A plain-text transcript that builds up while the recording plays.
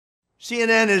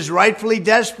CNN is rightfully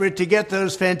desperate to get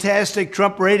those fantastic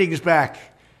Trump ratings back.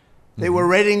 They were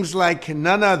ratings like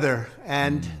none other,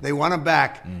 and they want them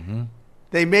back.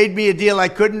 They made me a deal I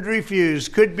couldn't refuse.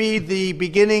 Could be the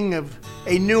beginning of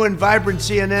a new and vibrant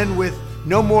CNN with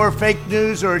no more fake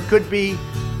news, or it could be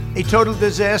a total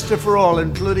disaster for all,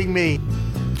 including me.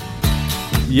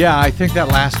 Yeah, I think that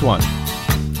last one.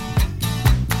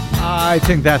 I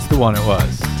think that's the one it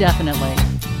was. Definitely.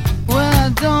 Well, I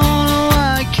don't know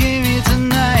why I came here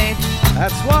tonight.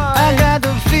 That's why. I got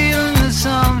the feeling that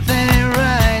something ain't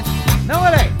right. No,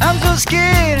 it ain't. I'm so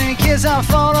scared in case I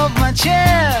fall off my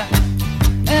chair.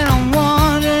 And I'm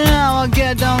wondering how I'll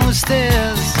get down the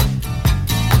stairs.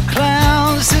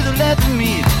 Clowns to the left of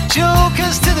me,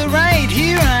 jokers to the right.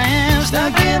 Here I am,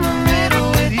 stuck in the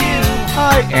middle with you.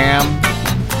 I am.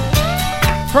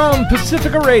 From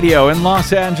Pacifica Radio in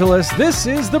Los Angeles, this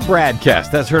is the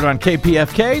BradCast. That's heard on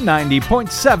KPFK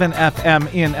 90.7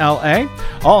 FM in LA.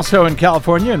 Also in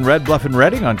California in Red Bluff and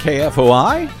Redding on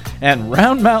KFOI. And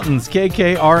Round Mountains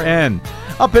KKRN.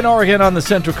 Up in Oregon on the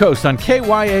Central Coast on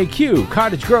KYAQ,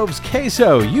 Cottage Grove's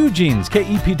KSO, Eugene's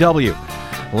KEPW.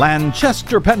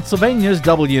 Lancaster, Pennsylvania's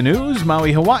W News,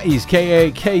 Maui, Hawaii's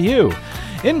KAKU.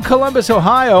 In Columbus,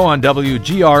 Ohio on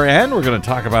WGRN, we're going to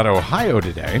talk about Ohio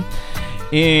today.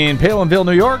 In Palinville,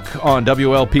 New York on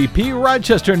WLPP,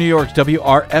 Rochester, New York's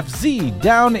WRFZ,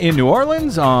 down in New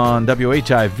Orleans on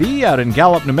WHIV, out in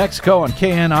Gallup, New Mexico on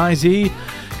KNIZ,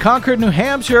 Concord, New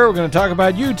Hampshire, we're going to talk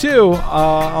about you too,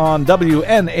 on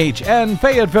WNHN,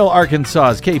 Fayetteville,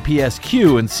 Arkansas's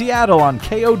KPSQ, in Seattle on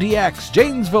KODX,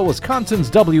 Janesville,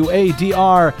 Wisconsin's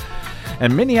WADR,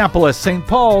 and Minneapolis, St.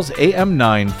 Paul's AM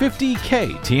 950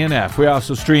 KTNF. We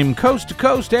also stream coast to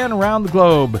coast and around the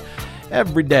globe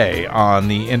every day on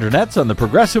the internets, on the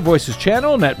Progressive Voices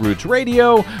channel, Netroots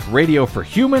Radio, Radio for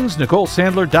Humans,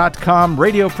 NicoleSandler.com,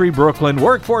 Radio Free Brooklyn,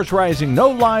 Workforce Rising, No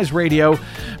Lies Radio,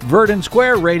 Verdant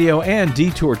Square Radio, and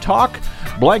Detour Talk,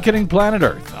 blanketing planet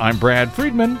Earth. I'm Brad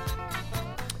Friedman,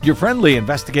 your friendly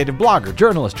investigative blogger,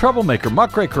 journalist, troublemaker,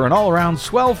 muckraker, and all-around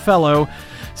swell fellow.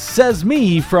 Says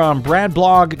me from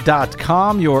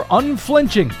bradblog.com, your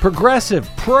unflinching, progressive,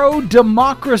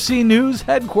 pro-democracy news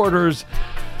headquarters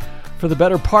for the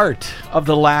better part of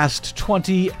the last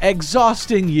 20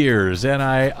 exhausting years. And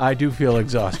I do feel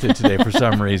exhausted today for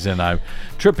some reason. I'm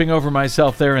tripping over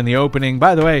myself there in the opening.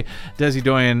 By the way, Desi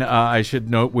Doyen, I should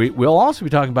note, we'll also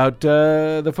be talking about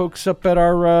the folks up at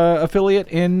our affiliate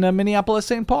in Minneapolis,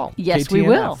 St. Paul. Yes, KTNF, we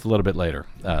will. A little bit later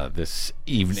this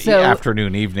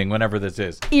evening, evening, whenever this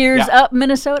is. Ears up,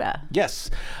 Minnesota. Yes.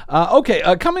 Okay,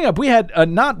 coming up, we had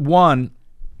not one,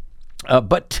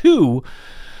 but two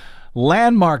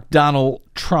landmark Donald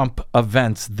Trump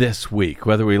events this week,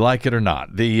 whether we like it or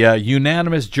not. The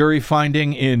unanimous jury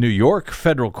finding in New York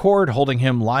federal court holding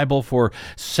him liable for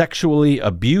sexually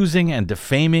abusing and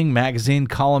defaming magazine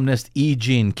columnist E.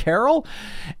 Jean Carroll,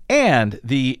 and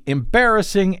the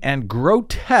embarrassing and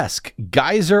grotesque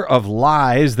geyser of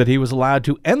lies that he was allowed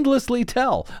to endlessly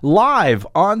tell live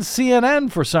on CNN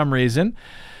for some reason,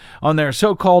 on their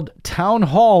so-called town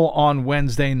hall on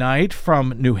Wednesday night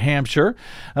from New Hampshire,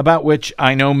 about which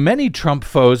I know many Trump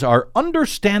foes are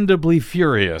understandably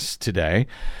furious today.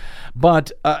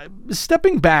 But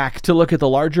stepping back to look at the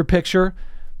larger picture,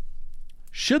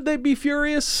 should they be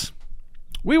furious?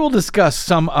 We will discuss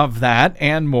some of that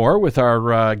and more with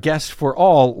our guest for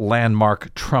all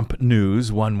landmark Trump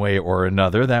news, one way or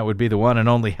another. That would be the one and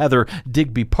only Heather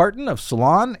Digby Parton of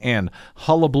Salon and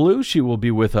Hullabaloo. She will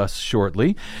be with us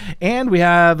shortly. And we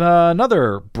have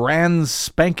another brand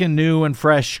spanking new and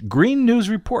fresh green news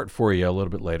report for you a little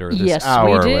bit later this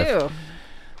hour. Yes,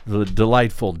 we do. With the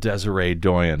delightful Desiree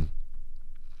Doyen.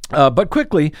 But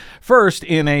quickly, first,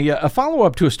 in a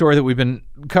follow-up to a story that we've been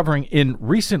covering in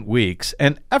recent weeks,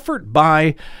 an effort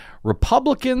by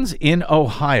Republicans in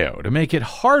Ohio to make it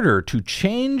harder to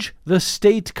change the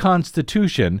state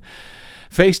constitution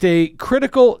faced a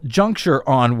critical juncture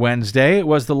on Wednesday. It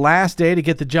was the last day to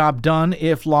get the job done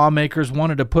if lawmakers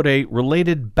wanted to put a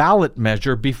related ballot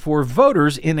measure before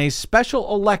voters in a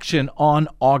special election on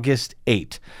August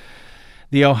 8th.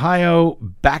 The Ohio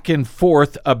back and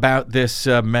forth about this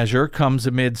measure comes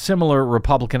amid similar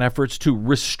Republican efforts to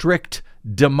restrict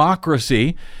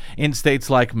democracy in states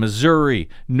like Missouri,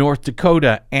 North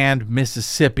Dakota, and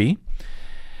Mississippi.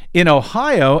 In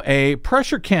Ohio, a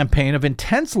pressure campaign of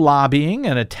intense lobbying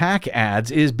and attack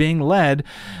ads is being led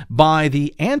by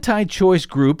the anti-choice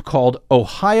group called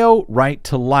Ohio Right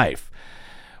to Life.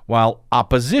 While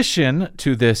opposition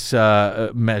to this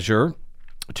measure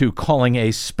to calling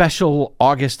a special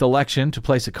August election to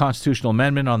place a constitutional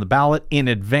amendment on the ballot in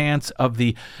advance of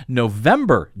the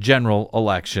November general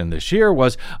election this year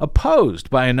was opposed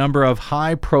by a number of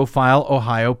high-profile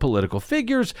Ohio political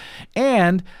figures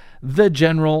and the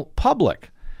general public.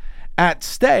 At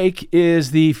stake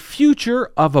is the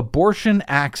future of abortion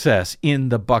access in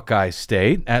the Buckeye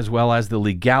State, as well as the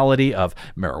legality of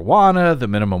marijuana, the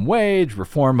minimum wage,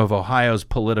 reform of Ohio's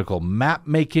political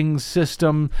map-making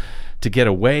system to get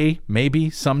away,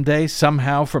 maybe someday,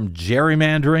 somehow, from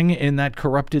gerrymandering in that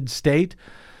corrupted state.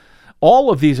 All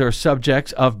of these are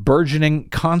subjects of burgeoning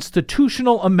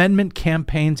constitutional amendment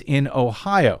campaigns in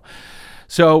Ohio.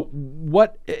 So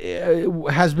what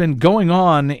has been going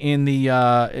on in the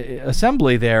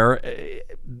assembly there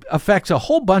affects a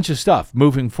whole bunch of stuff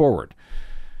moving forward.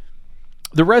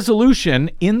 The resolution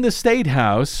in the State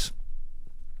House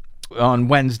on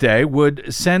Wednesday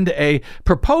would send a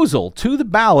proposal to the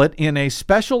ballot in a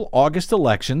special August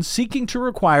election seeking to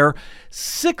require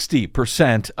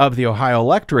 60% of the Ohio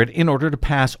electorate in order to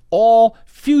pass all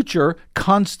future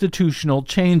constitutional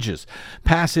changes.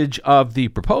 Passage of the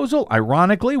proposal,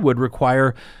 ironically, would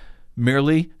require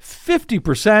merely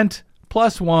 50%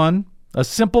 plus one, a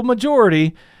simple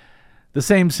majority, the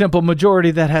same simple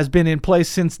majority that has been in place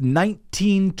since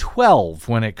 1912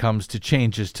 when it comes to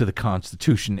changes to the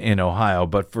Constitution in Ohio.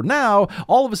 But for now,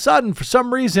 all of a sudden, for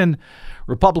some reason,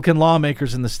 Republican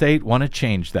lawmakers in the state want to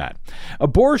change that.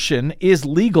 Abortion is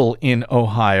legal in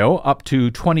Ohio up to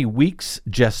 20 weeks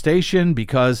gestation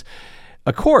because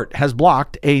a court has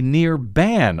blocked a near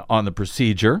ban on the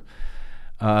procedure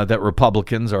that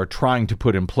Republicans are trying to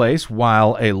put in place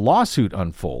while a lawsuit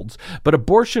unfolds. But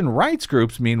abortion rights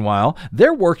groups, meanwhile,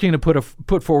 they're working to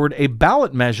put forward a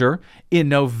ballot measure in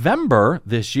November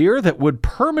this year that would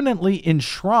permanently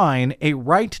enshrine a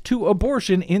right to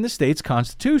abortion in the state's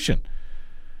constitution.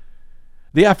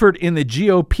 The effort in the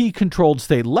GOP-controlled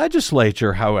state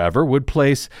legislature, however, would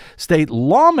place state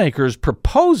lawmakers'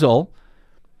 proposal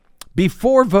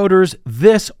before voters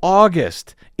this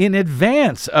August, in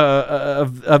advance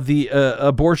of the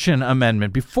abortion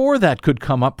amendment, before that could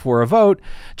come up for a vote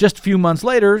just a few months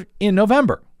later in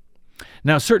November.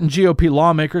 Now, certain GOP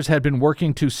lawmakers had been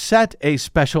working to set a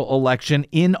special election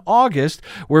in August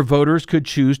where voters could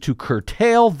choose to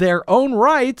curtail their own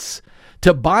rights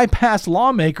to bypass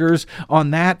lawmakers on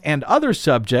that and other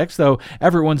subjects, though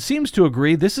everyone seems to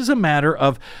agree this is a matter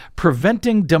of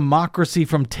preventing democracy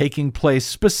from taking place,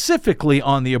 specifically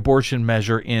on the abortion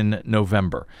measure in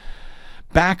November.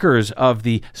 Backers of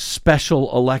the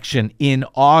special election in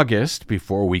August,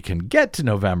 before we can get to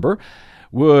November,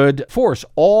 would force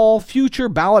all future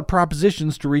ballot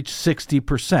propositions to reach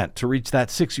 60%, to reach that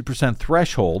 60%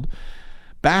 threshold.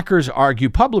 Backers argue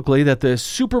publicly that the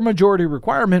supermajority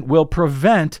requirement will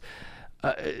prevent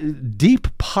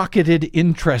deep-pocketed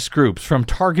interest groups from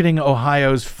targeting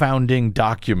Ohio's founding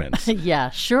documents. Yeah,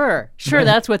 sure.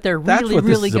 That's what they're really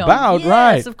this is going about, yes,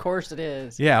 right? Yes, of course it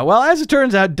is. Yeah, well, as it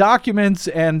turns out, documents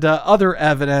and other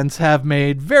evidence have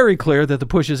made very clear that the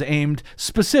push is aimed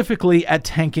specifically at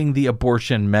tanking the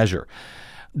abortion measure.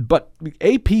 But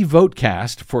AP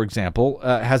VoteCast, for example,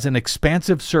 has an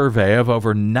expansive survey of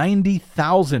over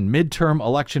 90,000 midterm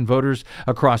election voters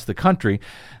across the country.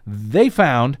 They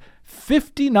found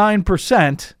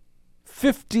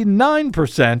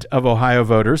 59% of Ohio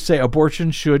voters say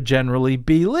abortion should generally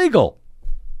be legal.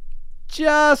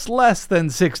 Just less than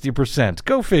 60%.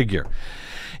 Go figure.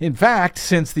 In fact,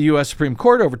 since the U.S. Supreme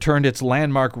Court overturned its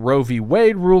landmark Roe v.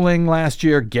 Wade ruling last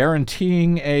year,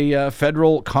 guaranteeing a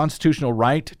federal constitutional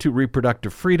right to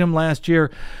reproductive freedom last year,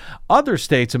 other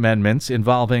states' amendments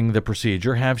involving the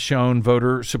procedure have shown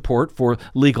voter support for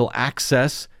legal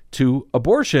access to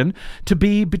abortion to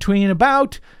be between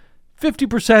about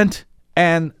 50%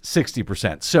 and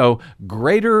 60%. So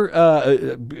greater,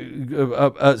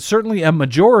 certainly a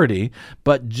majority,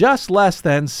 but just less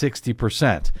than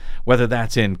 60%. Whether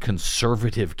that's in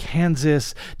conservative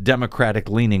Kansas,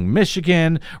 Democratic-leaning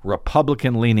Michigan,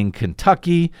 Republican-leaning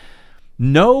Kentucky,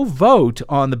 no vote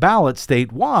on the ballot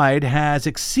statewide has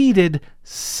exceeded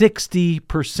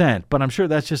 60%. But I'm sure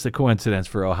that's just a coincidence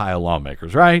for Ohio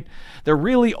lawmakers, right? They're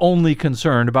really only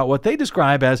concerned about what they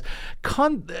describe as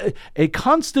a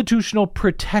constitutional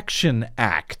protection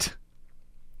act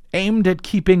aimed at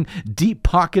keeping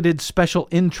deep-pocketed special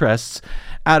interests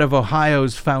out of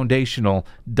Ohio's foundational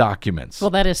documents.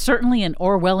 Well, that is certainly an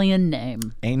Orwellian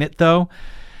name. Ain't it, though?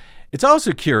 It's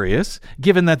also curious,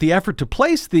 given that the effort to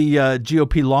place the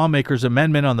GOP lawmakers'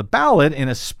 amendment on the ballot in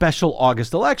a special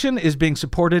August election is being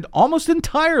supported almost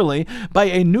entirely by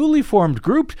a newly formed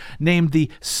group named the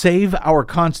Save Our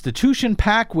Constitution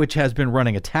PAC, which has been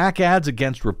running attack ads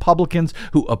against Republicans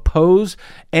who oppose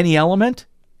any element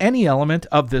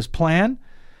of this plan.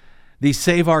 The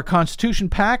Save Our Constitution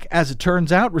PAC, as it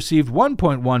turns out, received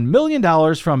 $1.1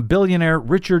 million from billionaire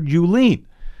Richard Uihlein,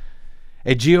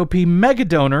 a GOP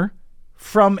megadonor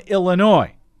from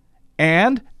Illinois.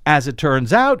 And, as it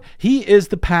turns out, he is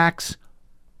the PAC's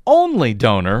only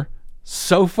donor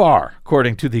so far,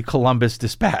 according to the Columbus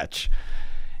Dispatch.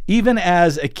 Even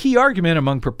as a key argument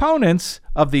among proponents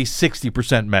of the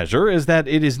 60% measure is that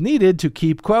it is needed to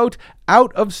keep, quote,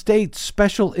 out-of-state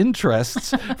special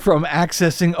interests from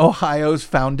accessing Ohio's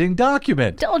founding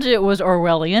document. Told you it was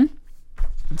Orwellian.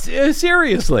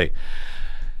 Seriously.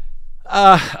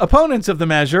 Opponents of the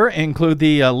measure include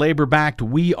the labor-backed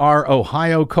We Are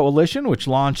Ohio coalition, which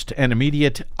launched an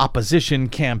immediate opposition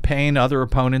campaign. Other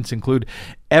opponents include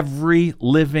every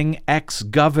living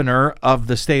ex-governor of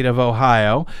the state of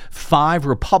Ohio, 5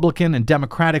 Republican and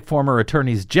Democratic former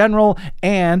attorneys general,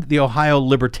 and the Ohio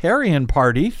Libertarian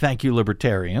Party. Thank you,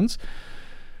 Libertarians.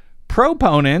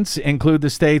 Proponents include the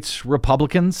state's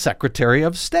Republican Secretary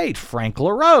of State, Frank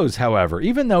LaRose, however,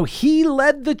 even though he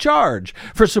led the charge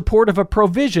for support of a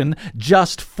provision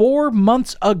just 4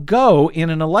 months ago in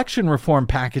an election reform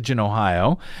package in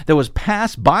Ohio that was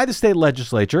passed by the state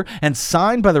legislature and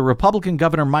signed by the Republican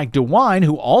Governor Mike DeWine,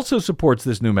 who also supports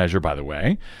this new measure, by the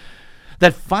way,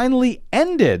 that finally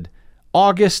ended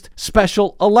August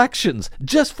special elections.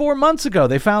 Just 4 months ago,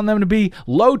 they found them to be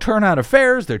low turnout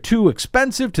affairs. They're too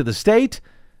expensive to the state.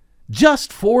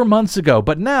 Just 4 months ago.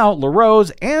 But now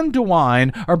LaRose and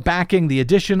DeWine are backing the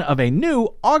addition of a new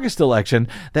August election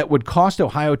that would cost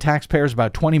Ohio taxpayers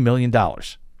about $20 million.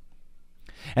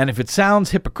 And if it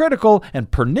sounds hypocritical and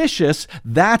pernicious,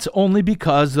 that's only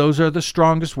because those are the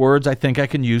strongest words I think I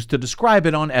can use to describe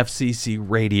it on FCC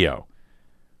radio.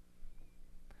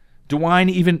 DeWine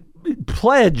even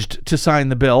pledged to sign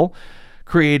the bill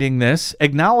creating this,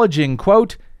 acknowledging,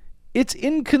 quote, it's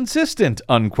inconsistent,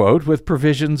 unquote, with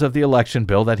provisions of the election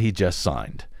bill that he just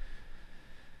signed.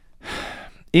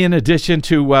 In addition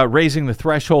to raising the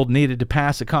threshold needed to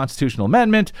pass a constitutional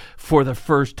amendment for the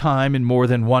first time in more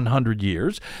than 100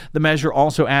 years, the measure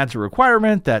also adds a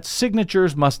requirement that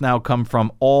signatures must now come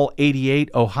from all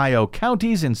 88 Ohio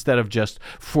counties instead of just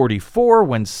 44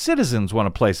 when citizens want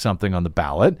to place something on the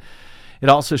ballot. It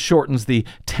also shortens the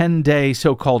 10-day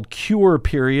so-called cure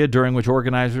period during which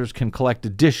organizers can collect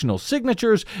additional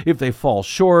signatures if they fall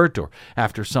short or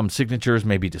after some signatures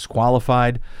may be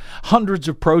disqualified. Hundreds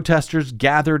of protesters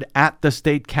gathered at the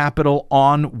state capitol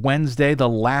on Wednesday, the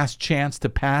last chance to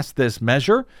pass this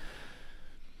measure.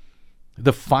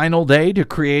 The final day to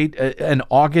create an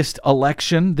August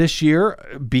election this year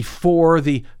before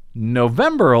the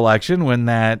November election, when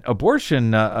that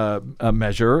abortion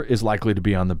measure is likely to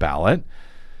be on the ballot.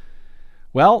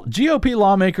 Well, GOP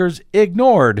lawmakers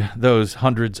ignored those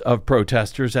hundreds of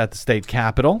protesters at the state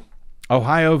capitol.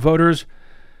 Ohio voters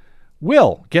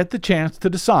will get the chance to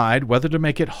decide whether to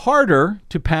make it harder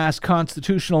to pass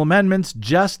constitutional amendments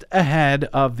just ahead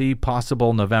of the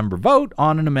possible November vote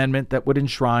on an amendment that would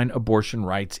enshrine abortion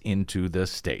rights into the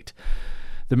state.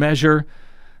 The measure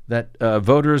that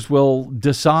voters will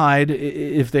decide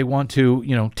if they want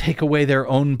to, take away their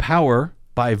own power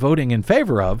by voting in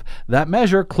favor of. That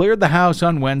measure cleared the House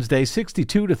on Wednesday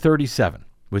 62-37,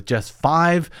 with just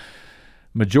 5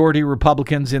 majority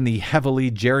Republicans in the heavily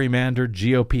gerrymandered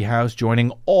GOP House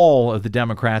joining all of the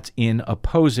Democrats in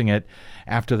opposing it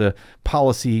after the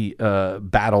policy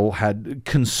battle had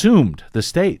consumed the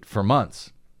state for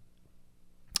months.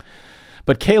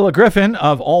 But Kayla Griffin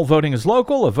of All Voting is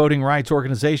Local, a voting rights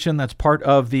organization that's part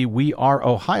of the We Are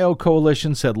Ohio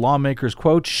coalition, said lawmakers,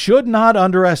 quote, should not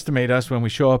underestimate us when we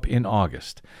show up in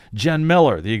August. Jen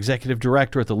Miller, the executive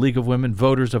director at the League of Women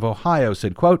Voters of Ohio,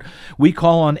 said, quote, we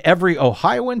call on every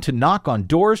Ohioan to knock on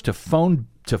doors, to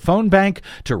phone bank,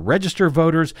 to register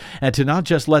voters, and to not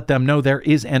just let them know there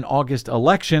is an August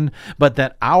election, but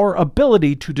that our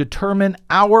ability to determine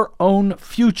our own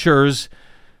futures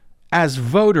as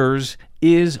voters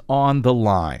is on the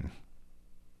line.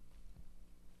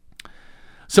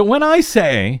 So when I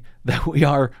say that we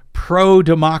are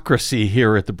pro-democracy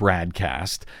here at the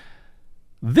BradCast,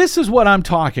 this is what I'm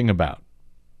talking about.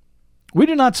 We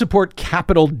do not support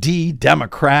capital D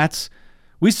Democrats.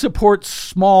 We support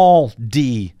small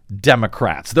d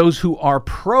Democrats, those who are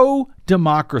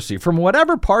pro-democracy from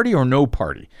whatever party or no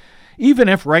party. even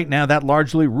if right now that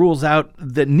largely rules out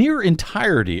the near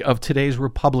entirety of today's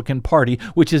Republican Party,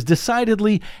 which is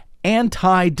decidedly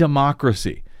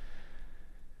anti-democracy,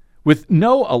 with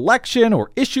no election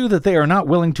or issue that they are not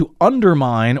willing to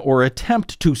undermine or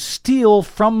attempt to steal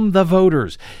from the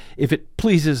voters, if it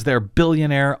pleases their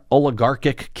billionaire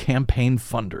oligarchic campaign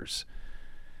funders.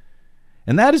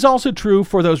 And that is also true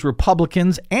for those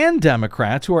Republicans and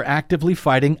Democrats who are actively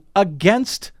fighting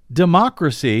against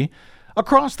democracy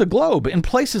across the globe in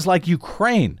places like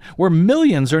Ukraine, where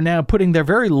millions are now putting their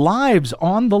very lives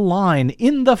on the line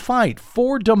in the fight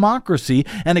for democracy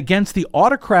and against the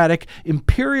autocratic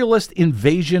imperialist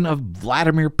invasion of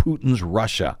Vladimir Putin's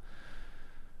Russia.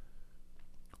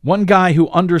 One guy who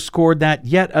underscored that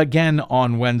yet again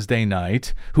on Wednesday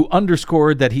night, who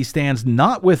underscored that he stands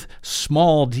not with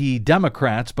small d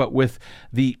Democrats, but with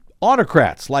the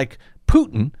autocrats like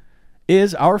Putin,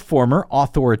 is our former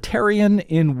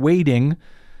authoritarian-in-waiting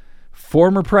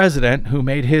former president who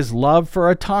made his love for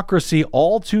autocracy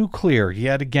all too clear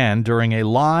yet again during a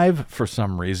live, for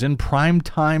some reason,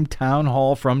 primetime town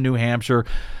hall from New Hampshire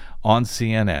on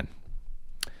CNN.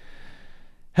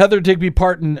 Heather Digby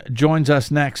Parton joins us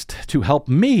next to help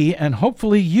me and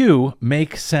hopefully you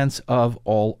make sense of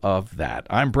all of that.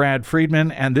 I'm Brad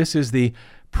Friedman, and this is the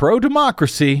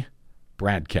Pro-Democracy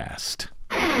BradCast.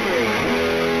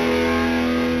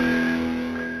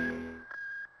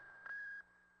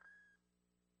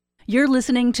 You're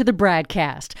listening to the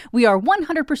BradCast. We are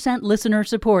 100% listener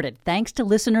supported, thanks to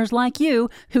listeners like you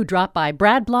who drop by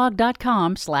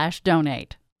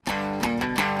bradblog.com/donate.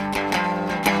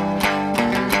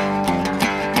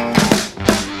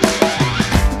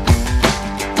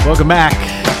 Welcome back.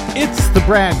 It's the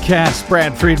BradCast.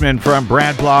 Brad Friedman from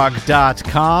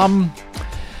bradblog.com.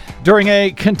 During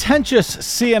a contentious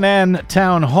CNN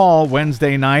town hall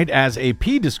Wednesday night, as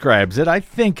AP describes it, I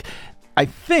think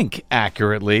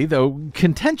accurately, though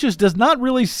contentious does not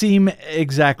really seem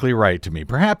exactly right to me.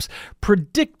 Perhaps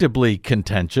predictably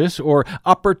contentious or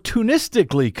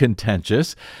opportunistically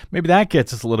contentious. Maybe that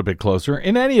gets us a little bit closer.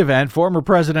 In any event, former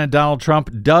President Donald Trump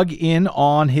dug in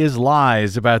on his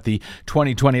lies about the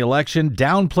 2020 election,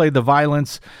 downplayed the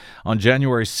violence on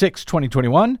January 6,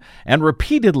 2021, and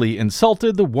repeatedly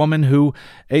insulted the woman who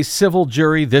a civil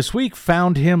jury this week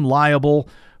found him liable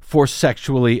for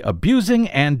sexually abusing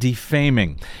and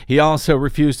defaming. He also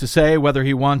refused to say whether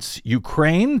he wants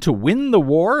Ukraine to win the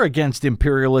war against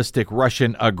imperialistic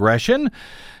Russian aggression,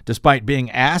 despite being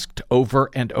asked over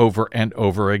and over and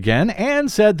over again,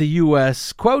 and said the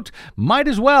U.S., quote, might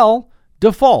as well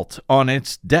default on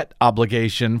its debt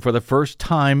obligation for the first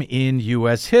time in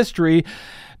U.S. history,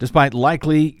 despite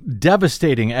likely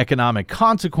devastating economic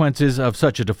consequences of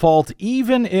such a default,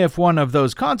 even if one of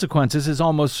those consequences is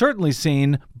almost certainly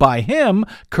seen by him,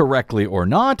 correctly or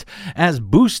not, as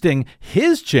boosting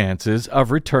his chances of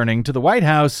returning to the White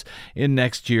House in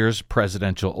next year's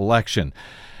presidential election.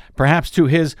 Perhaps to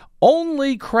his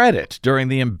only credit during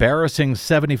the embarrassing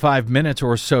 75 minutes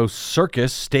or so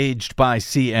circus staged by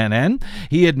CNN,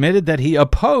 he admitted that he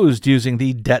opposed using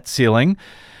the debt ceiling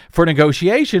for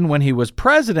negotiation when he was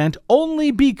president only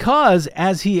because,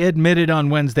 as he admitted on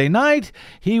Wednesday night,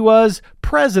 he was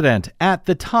president at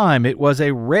the time. It was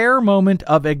a rare moment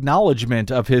of acknowledgement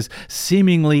of his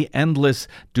seemingly endless,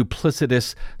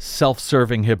 duplicitous,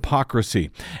 self-serving hypocrisy.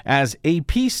 As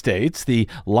AP states, the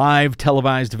live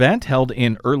televised event held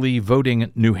in early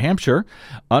voting New Hampshire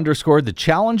underscored the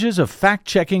challenges of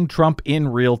fact-checking Trump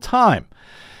in real time,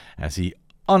 as he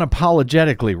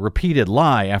unapologetically repeated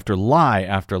lie after lie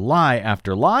after lie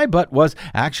after lie, but was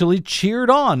actually cheered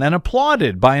on and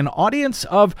applauded by an audience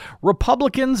of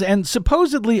Republicans and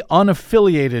supposedly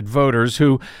unaffiliated voters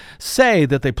who say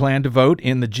that they plan to vote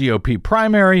in the GOP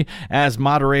primary, as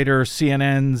moderator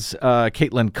CNN's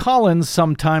Caitlin Collins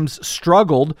sometimes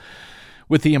struggled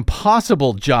with the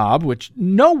impossible job, which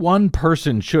no one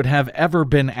person should have ever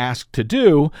been asked to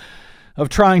do, of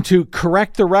trying to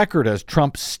correct the record as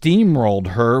Trump steamrolled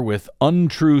her with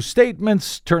untrue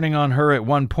statements, turning on her at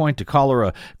one point to call her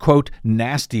a, quote,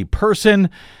 nasty person,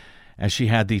 as she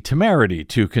had the temerity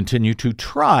to continue to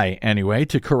try, anyway,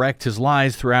 to correct his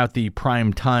lies throughout the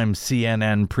primetime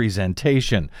CNN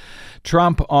presentation.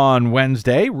 Trump on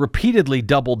Wednesday repeatedly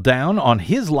doubled down on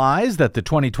his lies that the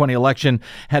 2020 election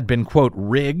had been, quote,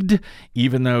 rigged,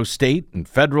 even though state and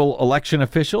federal election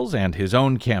officials and his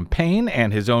own campaign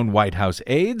and his own White House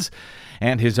aides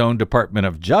and his own Department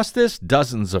of Justice,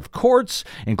 dozens of courts,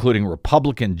 including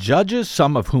Republican judges,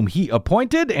 some of whom he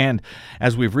appointed, and,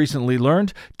 as we've recently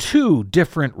learned, 2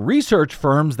 different research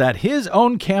firms that his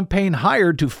own campaign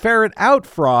hired to ferret out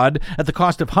fraud at the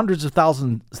cost of hundreds of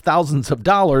thousands of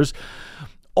dollars,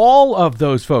 all of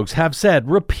those folks have said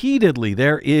repeatedly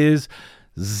there is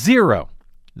zero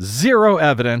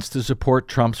evidence to support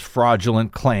Trump's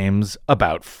fraudulent claims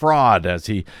about fraud, as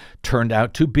he turned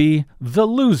out to be the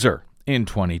loser in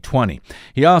 2020.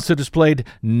 He also displayed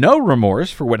no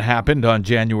remorse for what happened on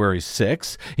January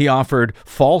 6th. He offered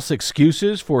false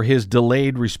excuses for his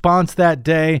delayed response that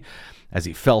day, as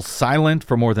he fell silent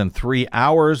for more than 3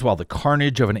 hours while the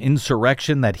carnage of an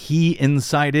insurrection that he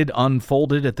incited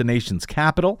unfolded at the nation's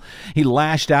capital. He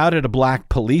lashed out at a black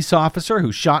police officer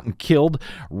who shot and killed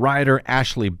rioter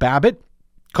Ashley Babbitt,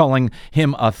 calling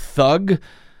him a thug,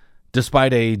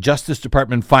 despite a Justice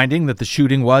Department finding that the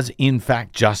shooting was in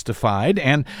fact justified,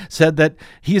 and said that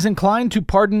he is inclined to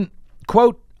pardon,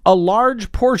 quote, a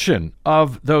large portion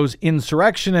of those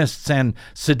insurrectionists and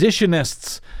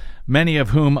seditionists, many of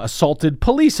whom assaulted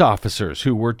police officers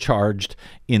who were charged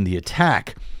in the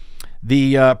attack.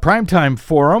 The Primetime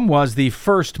Forum was the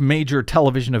first major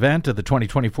television event of the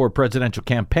 2024 presidential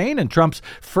campaign and Trump's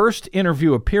first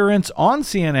interview appearance on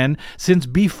CNN since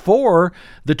before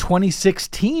the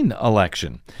 2016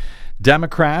 election.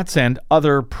 Democrats and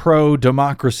other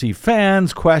pro-democracy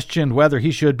fans questioned whether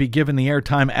he should be given the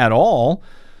airtime at all,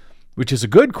 which is a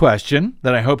good question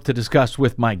that I hope to discuss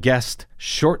with my guest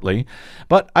shortly.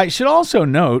 But I should also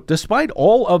note, despite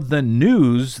all of the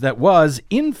news that was,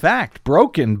 in fact,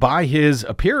 broken by his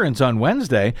appearance on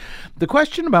Wednesday, the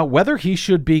question about whether he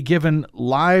should be given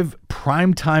live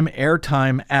primetime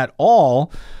airtime at all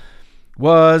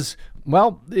was,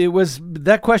 well,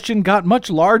 that question got much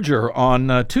larger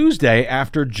on Tuesday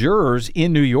after jurors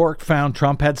in New York found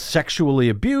Trump had sexually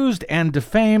abused and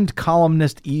defamed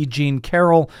columnist E. Jean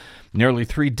Carroll nearly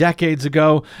 3 decades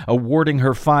ago, awarding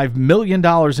her $5 million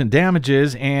in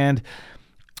damages. And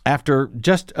after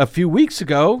just a few weeks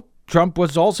ago, Trump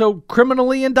was also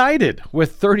criminally indicted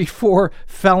with 34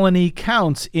 felony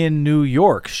counts in New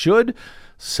York. Should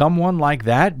someone like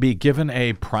that be given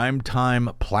a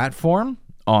primetime platform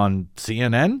on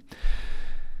CNN?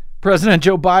 President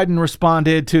Joe Biden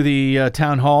responded to the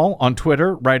town hall on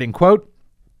Twitter, writing, quote,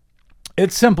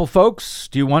 "It's simple, folks.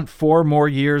 Do you want 4 more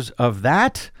years of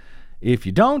that? If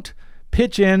you don't,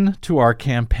 pitch in to our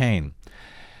campaign."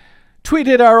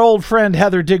 Tweeted our old friend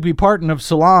Heather Digby Parton of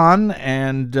Salon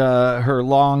and her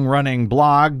long-running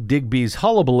blog, Digby's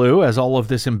Hullabaloo, as all of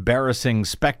this embarrassing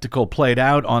spectacle played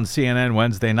out on CNN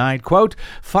Wednesday night, quote,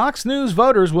 "Fox News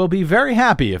voters will be very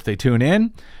happy if they tune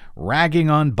in, ragging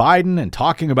on Biden and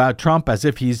talking about Trump as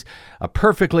if he's a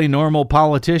perfectly normal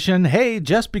politician. Hey,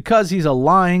 just because he's a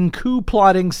lying,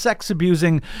 coup-plotting,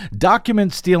 sex-abusing,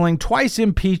 document-stealing,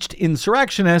 twice-impeached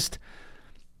insurrectionist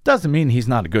doesn't mean he's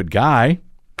not a good guy."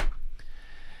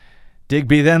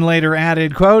 Digby then later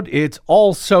added, quote, "It's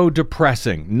all so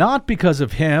depressing, not because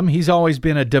of him, he's always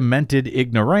been a demented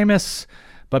ignoramus,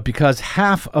 but because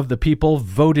half of the people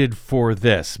voted for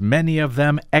this, many of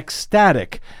them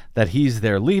ecstatic that he's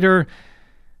their leader.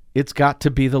 It's got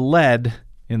to be the lead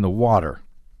in the water."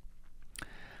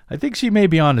 I think she may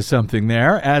be onto something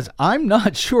there, as I'm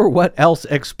not sure what else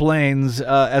explains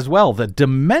as well the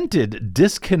demented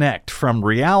disconnect from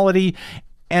reality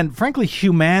and, frankly,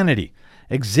 humanity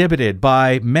exhibited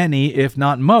by many, if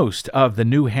not most, of the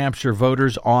New Hampshire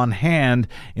voters on hand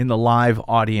in the live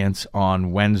audience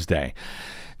on Wednesday.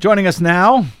 Joining us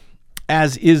now,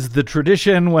 as is the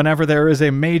tradition whenever there is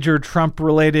a major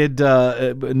Trump-related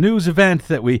news event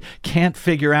that we can't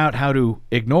figure out how to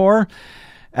ignore,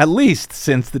 at least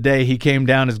since the day he came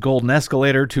down his golden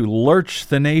escalator to lurch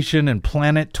the nation and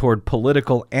planet toward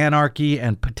political anarchy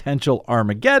and potential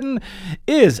Armageddon,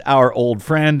 is our old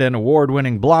friend and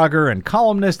award-winning blogger and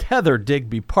columnist Heather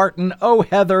Digby Parton. Oh,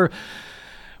 Heather,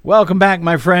 welcome back,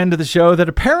 my friend, to the show that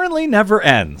apparently never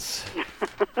ends.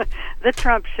 The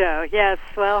Trump show, yes.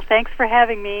 Well, thanks for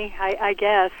having me, I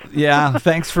guess. Yeah,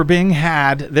 thanks for being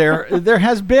had. There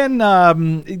has been,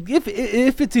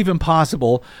 if it's even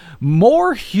possible,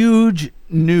 more huge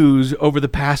news over the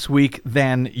past week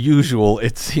than usual,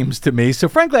 it seems to me. So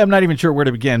frankly, I'm not even sure where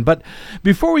to begin. But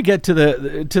before we get to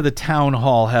the town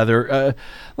hall, Heather,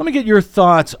 let me get your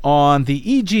thoughts on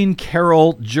the E. Jean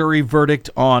Carroll jury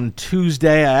verdict on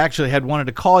Tuesday. I actually had wanted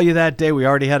to call you that day. We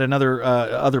already had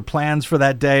other plans for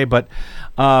that day, but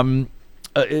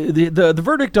the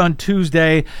verdict on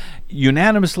Tuesday,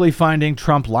 unanimously finding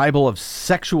Trump liable of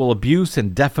sexual abuse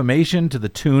and defamation to the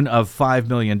tune of $5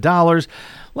 million.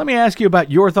 Let me ask you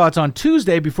about your thoughts on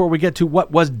Tuesday before we get to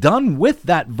what was done with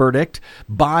that verdict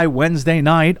by Wednesday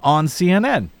night on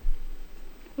CNN.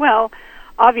 Well,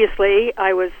 obviously,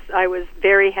 I was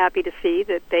very happy to see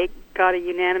that they got a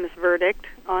unanimous verdict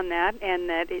on that, and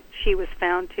that she was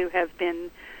found to have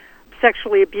been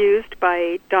sexually abused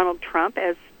by Donald Trump,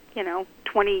 as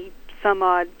 20 some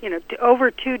odd, over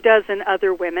 24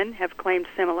 other women have claimed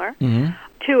similar,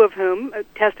 two of whom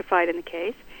testified in the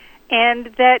case, and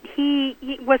that he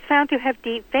was found to have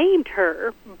defamed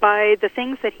her by the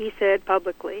things that he said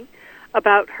publicly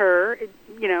about her.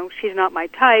 She's not my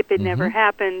type. It never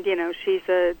happened. She's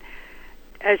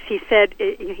as he said,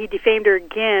 he defamed her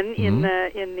again in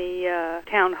the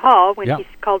town hall when he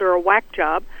called her a whack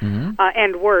job,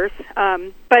 and worse.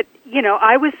 But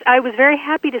I was very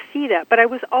happy to see that. But I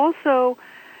was also,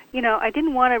 I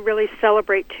didn't want to really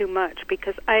celebrate too much,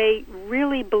 because I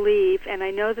really believe, and I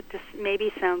know that this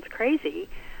maybe sounds crazy,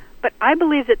 but I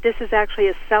believe that this is actually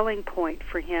a selling point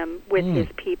for him with his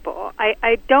people.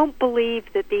 I don't believe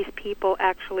that these people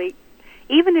actually,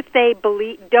 even if they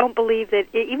don't believe that,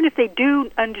 even if they do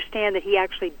understand that he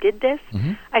actually did this,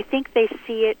 I think they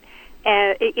see it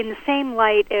in the same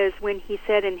light as when he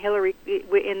said in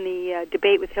the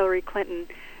debate with Hillary Clinton,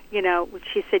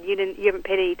 she said, you haven't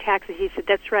paid any taxes. He said,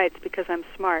 that's right, it's because I'm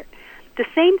smart. The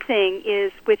same thing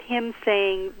is with him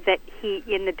saying that he,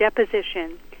 in the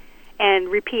deposition, and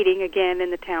repeating again in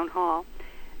the town hall,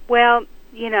 well,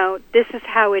 this is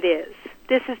how it is.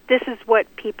 This is what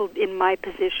people in my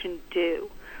position do.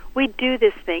 We do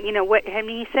this thing.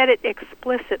 He said it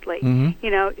explicitly.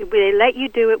 They let you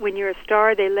do it when you're a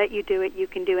star. They let you do it. You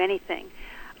can do anything.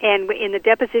 And in the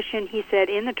deposition, he said,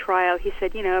 in the trial, he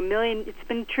said, it's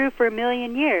been true for 1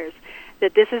 million years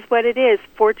that this is what it is,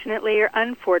 fortunately or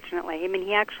unfortunately. I mean,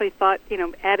 he actually thought,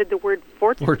 added the word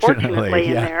fortunately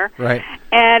in there. Right.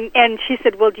 And she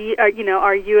said, well,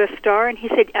 are you a star? And he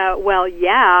said, well,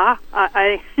 yeah,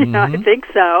 I think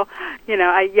so.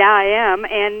 I am.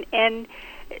 And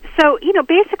so,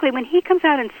 basically, when he comes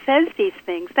out and says these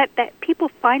things, that people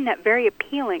find that very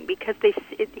appealing, because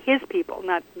his people,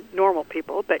 not normal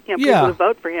people, but people who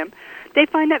vote for him, they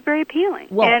find that very appealing.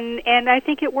 Well, and I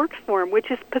think it works for him,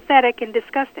 which is pathetic and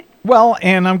disgusting. Well,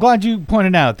 and I'm glad you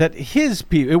pointed out that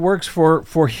it works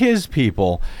for his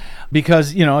people.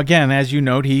 Because, again, as you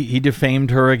note, he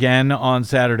defamed her again on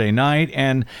Saturday night,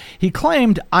 and he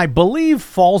claimed, I believe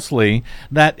falsely,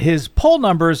 that his poll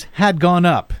numbers had gone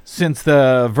up since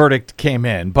the verdict came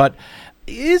in. But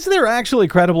is there actually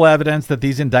credible evidence that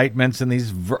these indictments and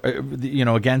these,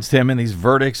 against him, and these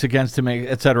verdicts against him,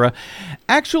 et cetera,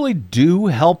 actually do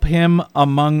help him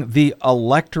among the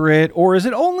electorate, or is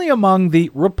it only among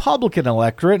the Republican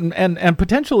electorate and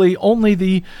potentially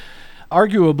only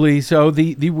arguably so,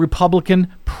 the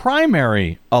Republican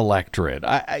primary electorate?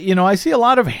 I see a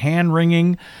lot of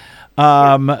hand-wringing,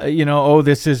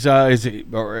 this is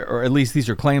or at least these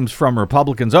are claims from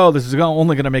Republicans, this is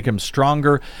only going to make him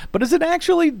stronger. But is it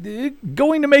actually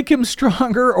going to make him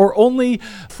stronger, or only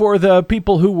for the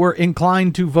people who were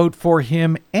inclined to vote for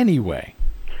him anyway?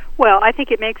 Well, I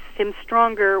think it makes him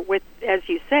stronger with, as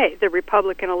you say, the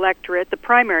Republican electorate, the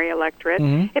primary electorate.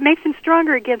 It makes him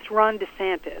stronger against Ron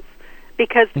DeSantis.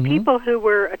 Because the people who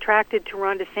were attracted to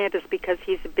Ron DeSantis because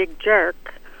he's a big jerk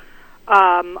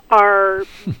are,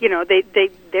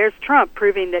 there's Trump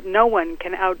proving that no one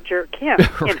can out-jerk him.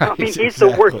 Right, he's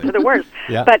the worst of the worst.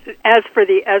 Yeah. But as for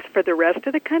the rest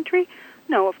of the country,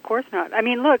 no, of course not. I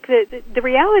mean, look, the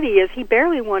reality is he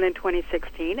barely won in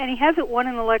 2016, and he hasn't won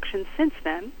an election since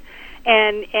then.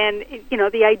 And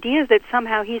the idea that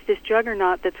somehow he's this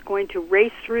juggernaut that's going to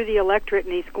race through the electorate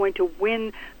and he's going to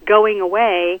win going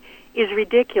away is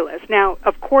ridiculous. Now,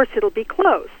 of course, it'll be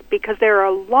close, because there are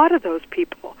a lot of those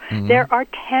people. There are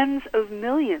tens of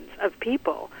millions of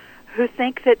people who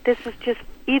think that this is just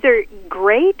either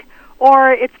great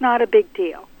or it's not a big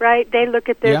deal, right? They look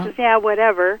at this as,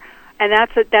 whatever. And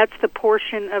that's the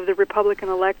portion of the Republican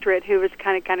electorate who is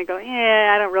kind of going,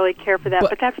 I don't really care for that,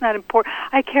 but that's not important.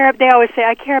 They always say,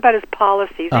 I care about his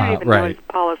policies. I don't even know what his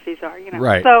policies are,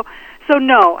 Right. So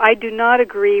no, I do not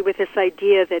agree with this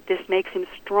idea that this makes him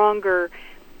stronger,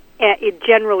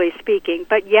 generally speaking.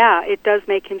 But yeah, it does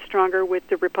make him stronger with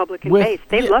the Republican base.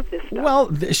 They love this stuff.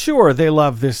 Well, sure, they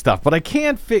love this stuff. But I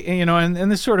can't,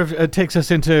 and this sort of takes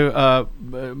us into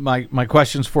my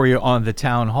questions for you on the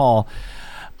town hall.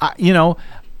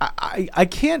 I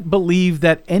can't believe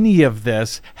that any of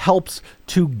this helps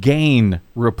to gain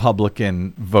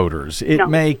Republican voters. It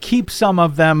may keep some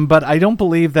of them, but I don't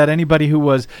believe that anybody who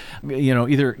was,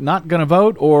 either not going to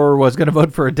vote or was going to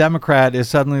vote for a Democrat is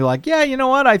suddenly like, yeah, you know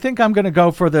what? I think I'm going to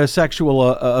go for the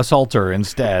sexual assaulter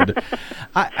instead.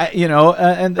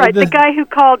 And right, the guy who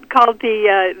called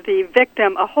the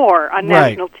victim a whore on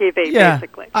national TV,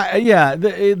 basically.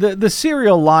 The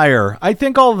serial liar. I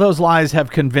think all of those lies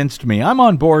have convinced me. I'm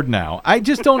on board now. I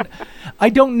just don't. I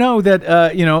don't know that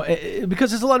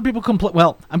because there's a lot of people complain.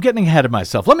 Well, I'm getting ahead of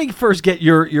myself. Let me first get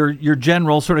your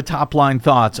general sort of top line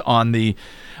thoughts on the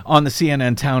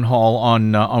CNN town hall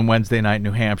on Wednesday night in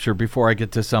New Hampshire before I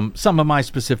get to some of my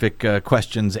specific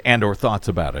questions and or thoughts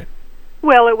about it.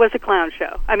 Well, it was a clown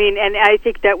show. I mean, and I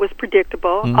think that was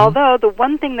predictable. Mm-hmm. Although the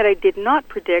one thing that I did not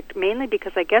predict, mainly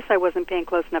because I guess I wasn't paying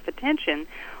close enough attention,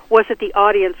 was that the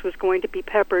audience was going to be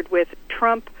peppered with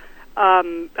Trump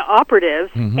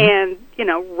operatives mm-hmm. and,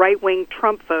 right-wing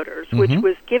Trump voters, mm-hmm. which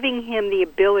was giving him the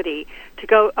ability to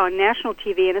go on national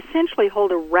TV and essentially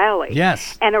hold a rally.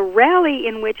 Yes. And a rally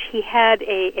in which he had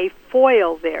a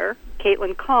foil there,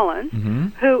 Caitlin Collins, mm-hmm.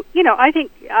 who, I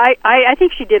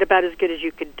think she did about as good as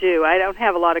you could do. I don't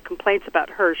have a lot of complaints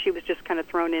about her. She was just kind of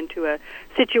thrown into a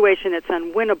situation that's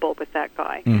unwinnable with that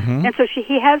guy. Mm-hmm. And so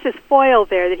he has this foil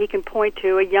there that he can point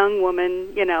to, a young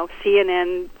woman,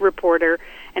 CNN reporter.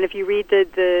 And if you read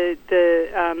the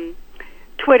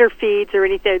Twitter feeds or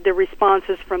anything, the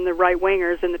responses from the right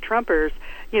wingers and the Trumpers,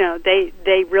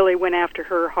 they really went after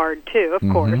her hard too, of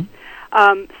mm-hmm. course.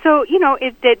 So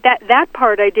that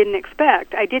part I didn't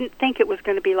expect. I didn't think it was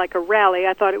going to be like a rally.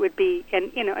 I thought it would be,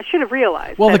 and I should have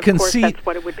realized. Well, that, the conceit, of course, that's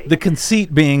what it would be. The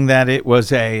conceit being that it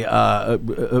was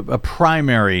a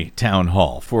primary town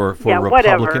hall for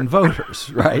Republican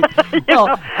voters, right?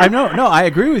 Well, I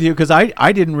agree with you because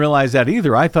I didn't realize that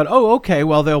either. I thought, okay,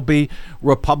 well there'll be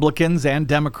Republicans and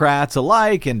Democrats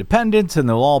alike, independents, and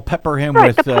they'll all pepper him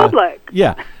with the public.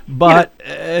 Yeah. But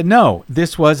no,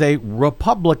 this was a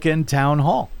Republican town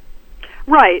hall.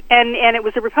 Right, and it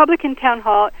was a Republican town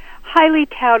hall, highly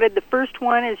touted. The first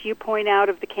one, as you point out,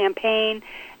 of the campaign.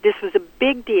 This was a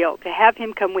big deal to have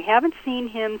him come. We haven't seen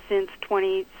him since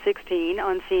 2016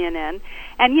 on CNN.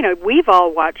 And, we've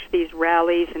all watched these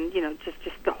rallies and, just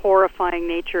the horrifying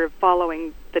nature of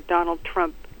following the Donald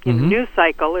Trump mm-hmm. news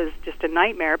cycle is just a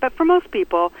nightmare. But for most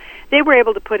people, they were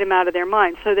able to put him out of their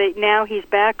mind. So now he's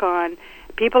back on.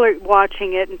 People are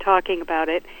watching it and talking about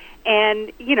it,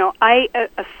 and I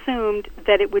assumed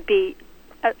that it would be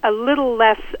a little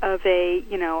less of a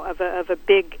of a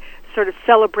big sort of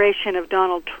celebration of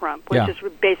Donald Trump, which is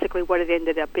basically what it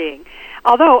ended up being.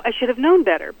 Although I should have known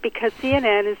better because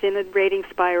CNN is in a rating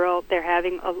spiral. They're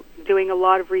doing a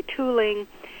lot of retooling.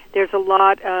 There's a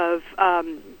lot of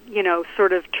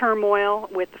sort of turmoil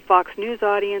with the Fox News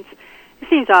audience. It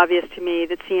seems obvious to me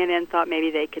that CNN thought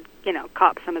maybe they could,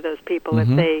 cop some of those people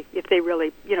mm-hmm. if they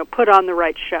really, put on the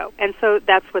right show. And so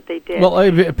that's what they did. Well,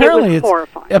 apparently it was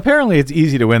horrifying. Apparently it's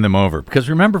easy to win them over because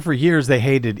remember for years they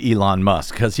hated Elon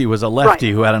Musk because he was a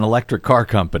lefty who had an electric car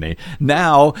company.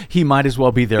 Now he might as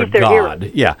well be their god.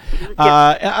 Hero.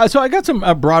 Yeah. So I got some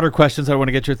broader questions I want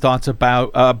to get your thoughts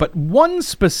about. But one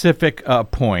specific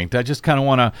point I just kind of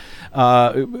want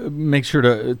to make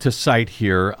sure to cite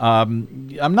here. I'm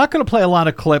not going to play a lot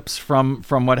of clips from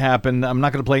what happened. I'm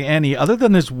not going to play any other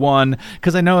than this one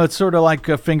because I know it's sort of like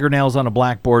fingernails on a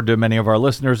blackboard to many of our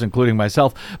listeners, including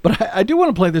myself. But I do want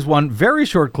to play this one very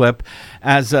short clip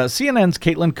as CNN's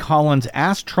Caitlin Collins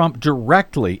asked Trump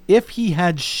directly if he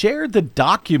had shared the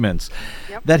documents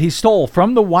that he stole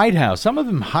from the White House, some of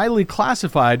them highly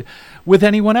classified, with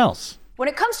anyone else. When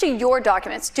it comes to your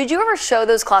documents, did you ever show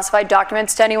those classified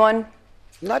documents to anyone?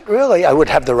 Not really. I would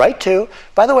have the right to.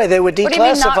 By the way, they were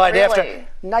declassified after.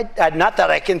 Not that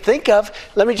I can think of.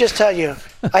 Let me just tell you,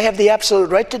 I have the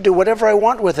absolute right to do whatever I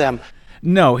want with them.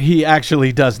 No, he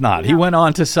actually does not. No. He went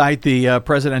on to cite the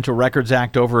Presidential Records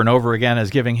Act over and over again as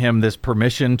giving him this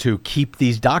permission to keep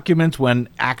these documents when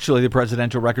actually the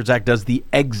Presidential Records Act does the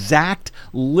exact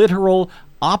literal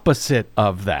opposite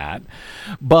of that.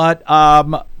 But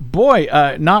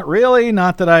not really.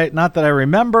 Not that I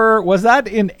remember. Was that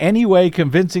in any way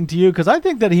convincing to you? Because I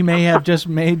think that he may have just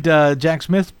made Jack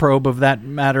Smith's probe of that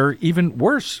matter even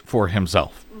worse for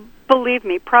himself. Believe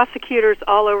me, prosecutors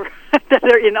all over that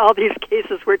are in all these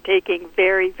cases were taking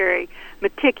very, very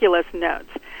meticulous notes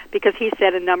because he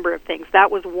said a number of things.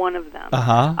 That was one of them.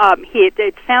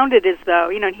 It sounded as though,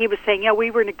 and he was saying,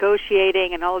 we were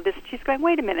negotiating and all of this. She's going,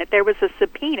 wait a minute, there was a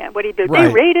subpoena. What did he do? Right.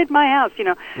 They raided my house,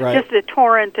 just a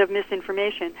torrent of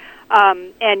misinformation.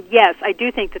 And yes, I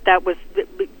do think that was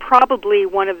probably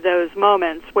one of those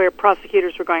moments where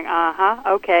prosecutors were going,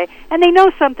 okay. And they know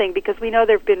something because we know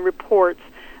there have been reports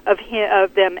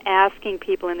of them asking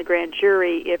people in the grand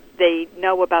jury if they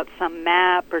know about some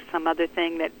map or some other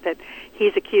thing that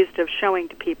he's accused of showing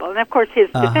to people. And, of course, his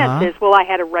defense is, well, I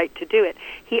had a right to do it.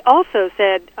 He also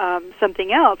said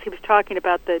something else. He was talking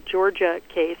about the Georgia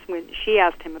case when she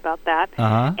asked him about that.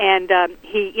 And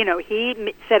he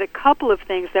said a couple of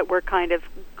things that were kind of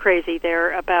crazy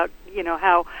there about,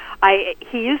 how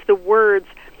he used the words,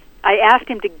 I asked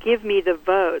him to give me the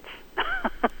votes.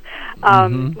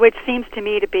 Which seems to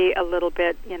me to be a little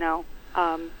bit, guilty.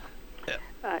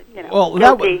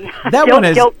 That one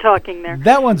is guilt talking there.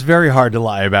 That one's very hard to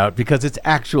lie about because it's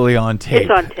actually on tape.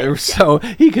 It's on tape. So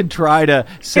he can try to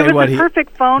say it was what a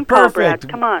perfect phone call, Brad.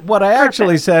 Come on. What I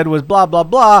actually said was blah blah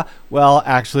blah. Well,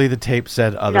 actually, the tape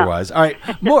said otherwise. No. All right.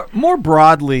 More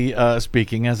broadly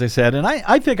speaking, as I said, and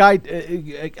I think I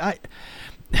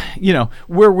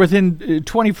we're within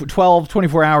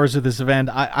 24 hours of this event.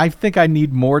 I think I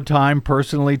need more time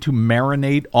personally to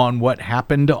marinate on what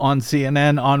happened on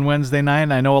CNN on Wednesday night.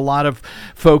 And I know a lot of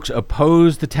folks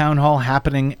opposed the town hall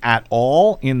happening at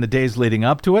all in the days leading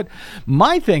up to it.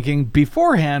 My thinking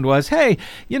beforehand was, hey,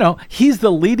 he's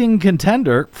the leading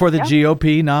contender for the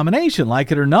GOP nomination, like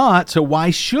it or not. So why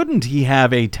shouldn't he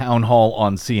have a town hall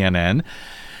on CNN?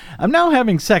 I'm now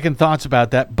having second thoughts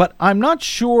about that, but I'm not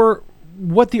sure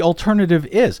what the alternative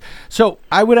is. So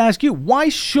I would ask you, why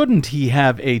shouldn't he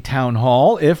have a town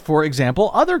hall if, for example,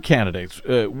 other candidates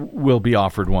will be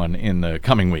offered one in the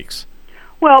coming weeks?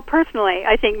 Well, personally,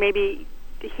 I think maybe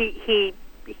he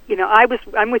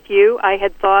I'm with you. I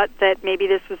had thought that maybe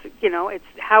this was, it's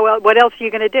what else are you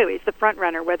going to do? He's the front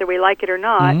runner, whether we like it or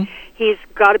not. He's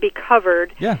got to be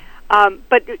covered. Yeah.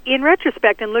 But in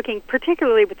retrospect, and looking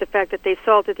particularly with the fact that they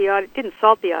didn't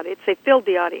salt the audience, they filled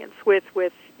the audience with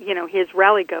his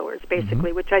rally goers,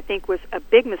 basically, which I think was a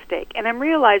big mistake. And I'm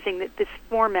realizing that this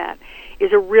format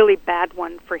is a really bad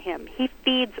one for him. He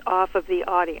feeds off of the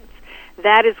audience.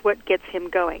 That is what gets him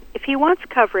going. If he wants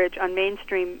coverage on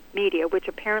mainstream media, which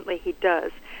apparently he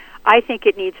does, I think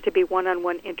it needs to be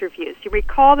one-on-one interviews. You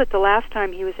recall that the last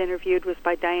time he was interviewed was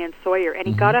by Diane Sawyer, and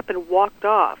he got up and walked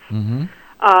off. He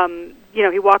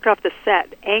walked off the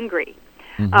set angry.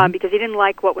 Because he didn't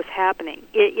like what was happening.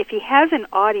 If he has an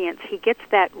audience, he gets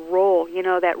that role,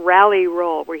 that rally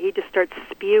role, where he just starts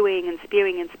spewing and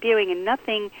spewing and spewing, and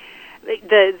nothing.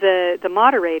 The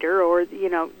moderator, or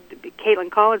Caitlin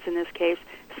Collins in this case,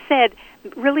 said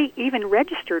really even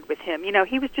registered with him.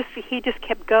 He just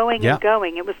kept going and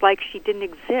going. It was like she didn't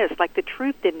exist, like the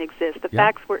truth didn't exist. The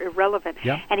facts were irrelevant.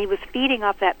 And he was feeding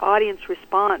off that audience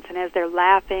response, and as they're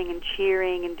laughing and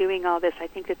cheering and doing all this, I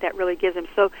think that really gives him.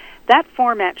 So that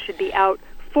format should be out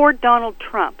for Donald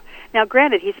Trump. Now,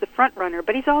 granted, he's the front runner,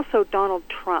 but he's also Donald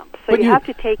Trump. So you have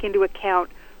to take into account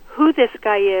who this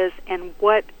guy is and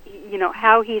what,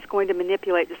 how he's going to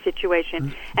manipulate the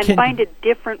situation and find a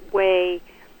different way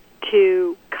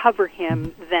to cover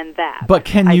him than that. But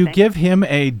can you give him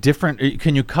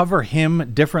can you cover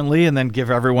him differently and then give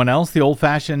everyone else the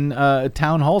old-fashioned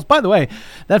town halls? By the way,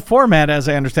 that format, as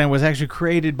I understand, was actually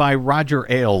created by Roger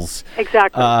Ailes.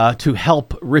 Exactly. To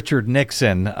help Richard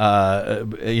Nixon,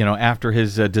 after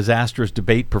his disastrous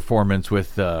debate performance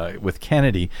with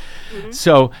Kennedy.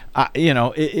 So,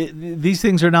 these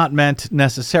things are not meant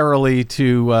necessarily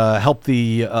to help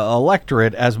the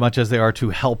electorate as much as they are to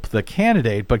help the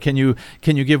candidate. But can you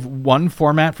give one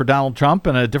format for Donald Trump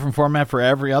and a different format for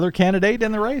every other candidate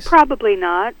in the race? Probably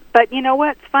not. But you know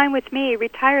what? It's fine with me.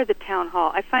 Retire the town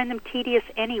hall. I find them tedious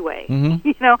anyway.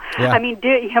 I mean,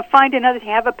 find another.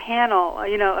 Have a panel.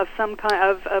 Of some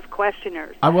kind of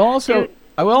questioners. I will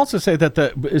also say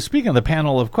that speaking of the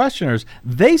panel of questioners,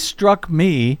 they struck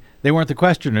me. They weren't the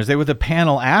questioners. They were the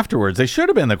panel afterwards. They should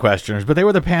have been the questioners, but they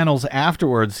were the panels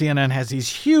afterwards. CNN has these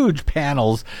huge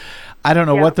panels. I don't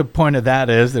know what the point of that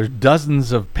is. There's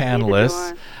dozens of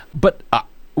panelists. But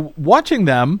watching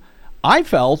them, I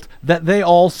felt that they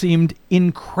all seemed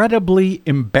incredibly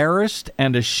embarrassed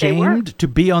and ashamed to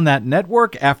be on that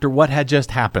network after what had just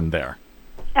happened there.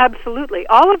 Absolutely.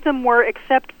 All of them were,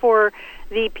 except for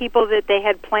the people that they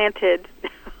had planted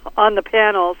on the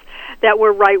panels that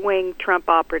were right-wing Trump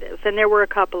operatives, and there were a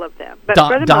couple of them. But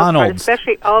for the most part,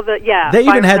 especially all the they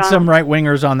even had some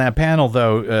right-wingers on that panel,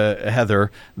 though,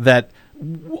 Heather, that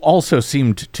also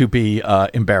seemed to be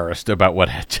embarrassed about what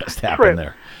had just happened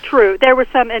there. True. There were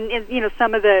some, and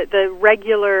some of the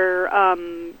regular,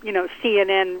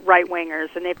 CNN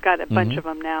right-wingers, and they've got a bunch of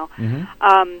them now.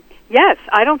 Yes,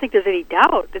 I don't think there's any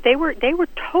doubt that they were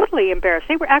totally embarrassed.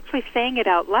 They were actually saying it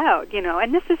out loud,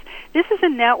 And this is a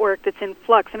network that's in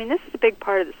flux. I mean, this is a big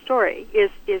part of the story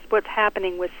is what's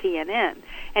happening with CNN,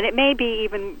 and it may be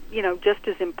even just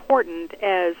as important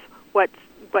as what's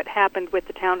what happened with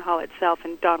the town hall itself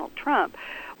and Donald Trump,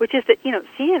 which is that,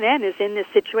 CNN is in this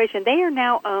situation. They are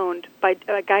now owned by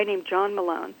a guy named John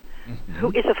Malone, who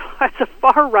is a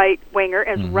far-right winger,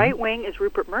 as right-wing as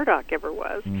Rupert Murdoch ever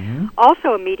was. Also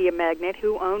a media magnate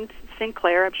who owns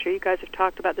Sinclair. I'm sure you guys have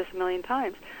talked about this a million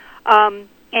times.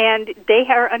 And they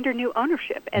are under new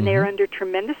ownership, and they are under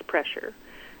tremendous pressure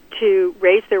to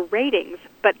raise their ratings.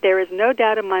 But there is no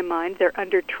doubt in my mind they're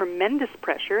under tremendous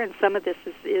pressure, and some of this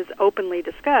is openly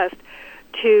discussed,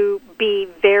 to be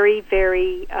very,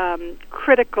 very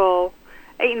critical.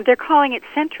 They're calling it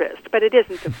centrist, but it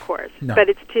isn't, of course. No. But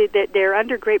that they're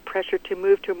under great pressure to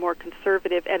move to a more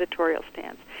conservative editorial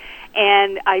stance.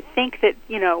 And I think that,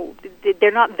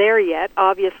 they're not there yet.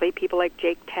 Obviously, people like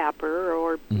Jake Tapper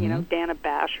or, Dana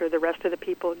Bash or the rest of the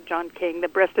people, John King, the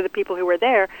rest of the people who were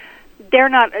there, they're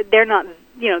not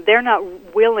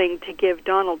willing to give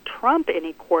Donald Trump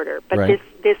any quarter. But right.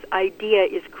 this idea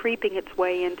is creeping its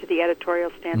way into the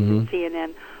editorial stance of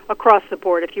CNN across the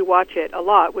board. If you watch it a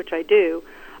lot, which I do,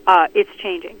 it's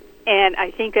changing. And I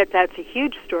think that that's a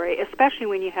huge story, especially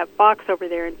when you have Fox over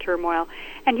there in turmoil.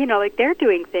 And, they're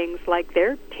doing things like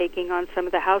they're taking on some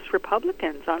of the House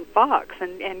Republicans on Fox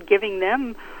and giving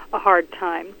them a hard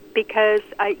time because,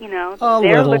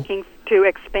 they're looking to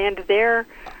expand their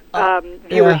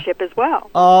viewership as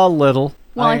well. A little.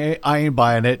 Well, I ain't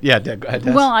buying it. Yeah, go ahead,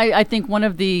 Des. Well, I think one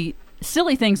of the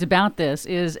silly things about this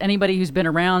is anybody who's been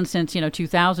around since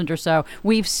 2000 or so,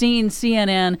 we've seen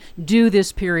CNN do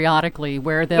this periodically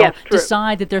where they'll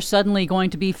decide that they're suddenly going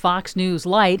to be Fox News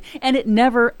Light, and it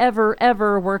never, ever,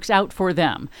 ever works out for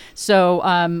them. So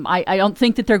I don't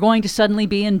think that they're going to suddenly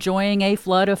be enjoying a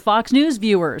flood of Fox News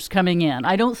viewers coming in.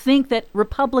 I don't think that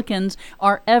Republicans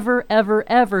are ever, ever,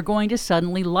 ever going to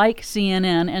suddenly like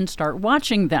CNN and start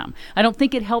watching them. I don't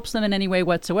think it helps them in any way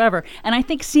whatsoever. And I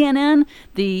think CNN,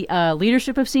 the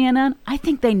leadership of CNN, I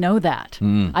think they know that.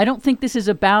 I don't think this is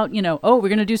about, we're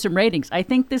going to do some ratings. I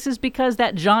think this is because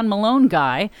that John Malone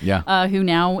guy, who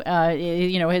now,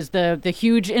 is the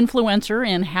huge influencer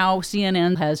in how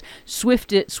CNN has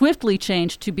swiftly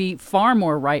changed to be far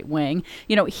more right-wing.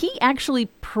 He actually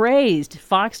praised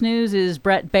Fox News'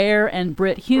 Bret Baier and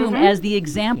Brit Hume as the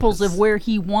examples of where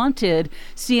he wanted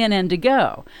CNN to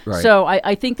go. Right. So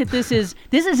I think that this is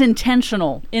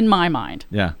intentional in my mind.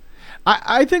 Yeah.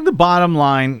 I think the bottom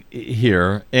line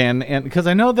here, and because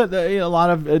I know that a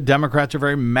lot of Democrats are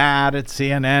very mad at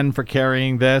CNN for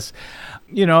carrying this,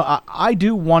 I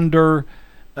do wonder,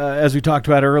 as we talked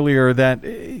about earlier, that,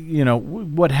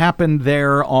 what happened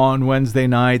there on Wednesday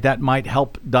night, that might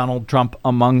help Donald Trump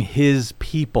among his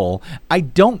people. I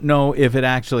don't know if it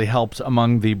actually helps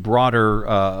among the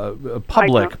broader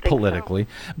public politically,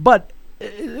 but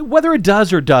whether it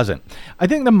does or doesn't, I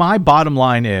think that my bottom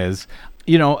line is,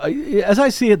 as I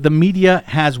see it, the media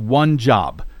has one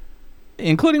job,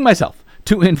 including myself,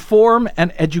 to inform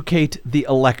and educate the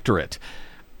electorate.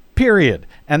 Period.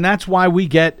 And that's why we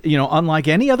get, unlike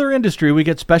any other industry, we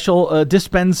get special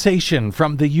dispensation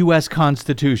from the U.S.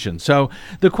 Constitution. So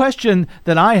the question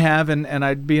that I have, and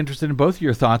I'd be interested in both of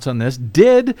your thoughts on this,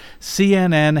 did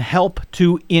CNN help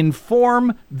to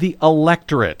inform the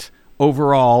electorate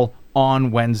overall on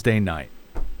Wednesday night?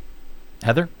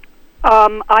 Heather?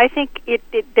 I think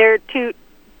there are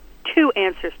two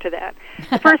answers to that.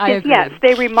 The first is yes,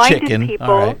 they reminded people.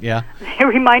 All right, yeah. They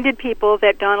reminded people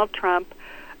that Donald Trump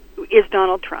is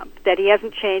Donald Trump, that he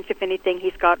hasn't changed. If anything,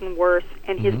 he's gotten worse,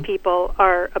 and his people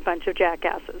are a bunch of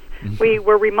jackasses. We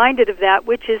were reminded of that,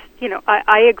 which is,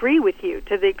 I agree with you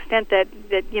to the extent that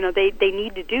they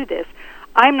need to do this.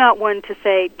 I'm not one to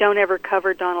say don't ever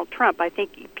cover Donald Trump. I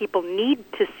think people need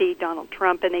to see Donald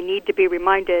Trump, and they need to be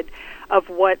reminded of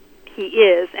what he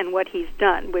is and what he's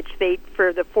done, which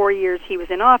for the 4 years he was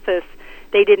in office,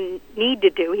 they didn't need to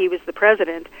do. He was the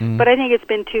president. But I think it's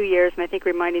been 2 years, and I think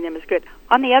reminding them is good.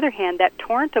 On the other hand, that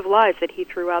torrent of lies that he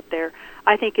threw out there,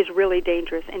 I think is really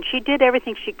dangerous. And she did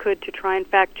everything she could to try and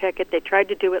fact-check it. They tried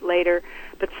to do it later,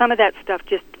 but some of that stuff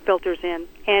just filters in.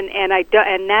 And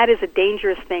that is a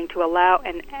dangerous thing to allow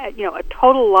a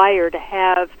total liar to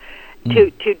have,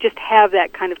 to just have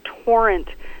that kind of torrent,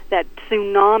 that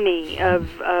tsunami of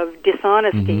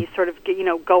dishonesty sort of,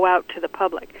 go out to the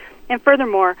public. And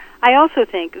furthermore, I also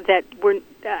think that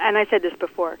and I said this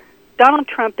before, Donald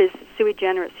Trump is sui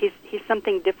generis. He's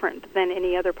something different than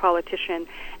any other politician.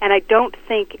 And I don't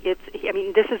think this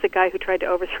is a guy who tried to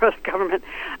overthrow the government.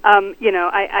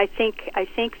 I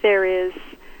think there is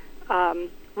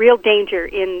real danger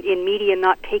in media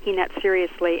not taking that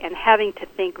seriously and having to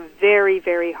think very,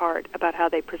 very hard about how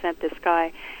they present this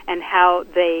guy and how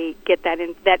they get that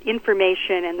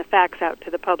information and the facts out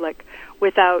to the public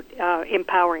without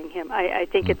empowering him. I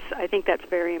think that's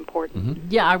very important. Mm-hmm.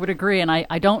 Yeah, I would agree, and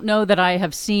I don't know that I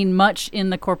have seen much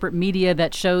in the corporate media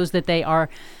that shows that they are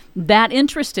that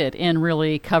interested in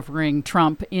really covering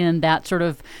Trump in that sort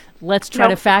of let's try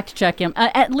to fact check him.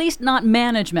 At least not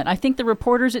management. I think the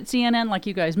reporters at CNN, like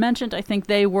you guys mentioned, I think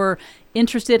they were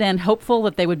interested and hopeful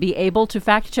that they would be able to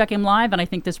fact check him live. And I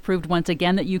think this proved once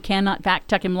again that you cannot fact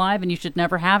check him live, and you should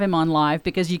never have him on live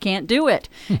because you can't do it.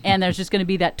 And there's just going to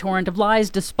be that torrent of lies,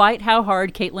 despite how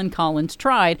hard Caitlin Collins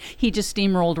tried. He just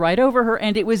steamrolled right over her,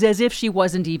 and it was as if she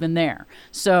wasn't even there.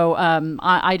 So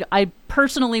I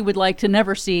personally would like to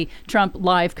never see Trump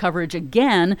live coverage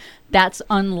again. That's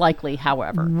unlikely,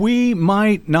 however. We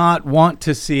might not want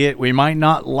to see it. We might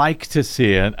not like to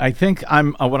see it. I think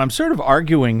what I'm sort of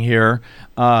arguing here,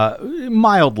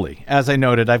 mildly, as I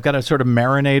noted, I've got to sort of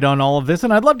marinate on all of this,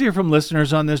 and I'd love to hear from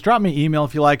listeners on this. Drop me an email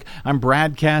if you like. I'm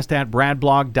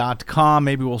BradCast@bradblog.com.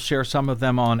 Maybe we'll share some of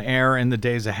them on air in the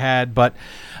days ahead. But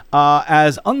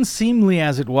as unseemly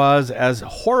as it was, as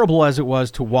horrible as it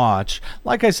was to watch,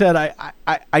 like I said,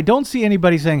 I don't see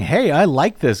anybody saying, hey, I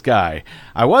like this guy.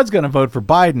 I was going to vote for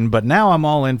Biden, but now I'm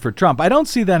all in for Trump. I don't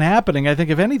see that happening. I think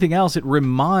if anything else, it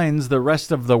reminds the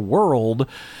rest of the world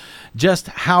just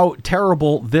how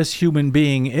terrible this human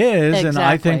being is. Exactly. And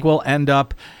I think we'll end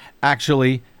up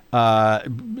actually hurting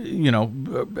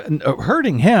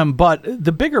him. But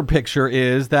the bigger picture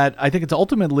is that I think it's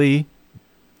ultimately,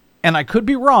 and I could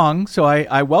be wrong, so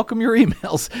I welcome your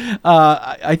emails.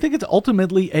 I think it's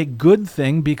ultimately a good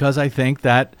thing because I think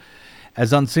that,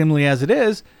 as unseemly as it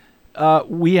is,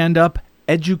 we end up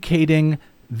educating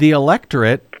the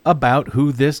electorate about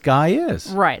who this guy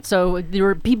is. Right. So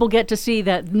people get to see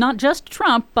that not just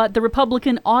Trump, but the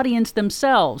Republican audience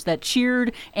themselves that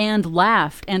cheered and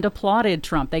laughed and applauded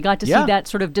Trump. They got to see that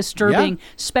sort of disturbing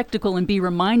spectacle and be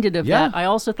reminded of that. I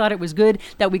also thought it was good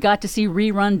that we got to see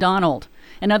rerun Donald.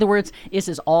 In other words, this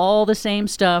is all the same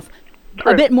stuff.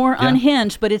 True. A bit more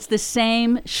unhinged, but it's the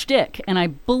same shtick. And I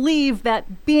believe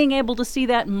that being able to see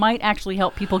that might actually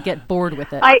help people get bored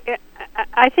with it.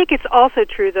 I think it's also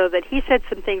true, though, that he said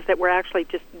some things that were actually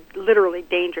just literally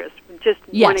dangerous. Just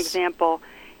one example.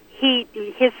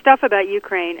 His stuff about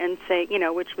Ukraine and saying,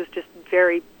 which was just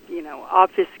very,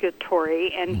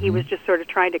 obfuscatory, and he was just sort of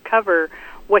trying to cover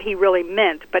what he really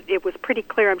meant. But it was pretty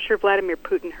clear. I'm sure Vladimir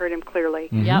Putin heard him clearly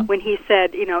when he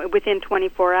said, within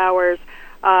 24 hours,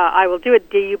 I will do it.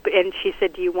 And she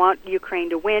said, do you want Ukraine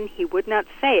to win? He would not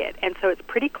say it. And so it's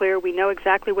pretty clear. We know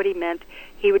exactly what he meant.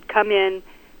 He would come in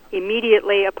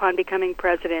immediately upon becoming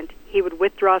president. He would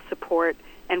withdraw support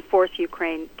and force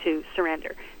Ukraine to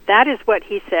surrender. That is what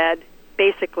he said,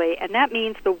 basically. And that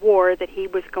means the war that he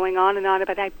was going on and on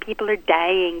about, people are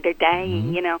dying, they're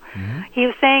dying, He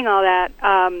was saying all that.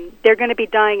 They're going to be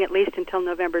dying at least until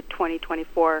November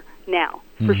 2024 now,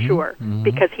 for sure,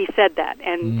 because he said that.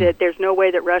 And there's no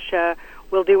way that Russia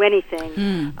will do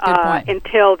anything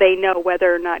until they know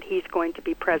whether or not he's going to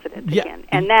be president again.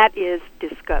 And that is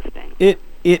disgusting.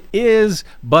 It is,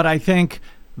 but I think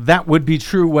that would be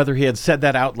true whether he had said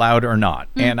that out loud or not.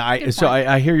 And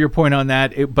I hear your point on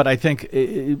that, but I think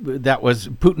that was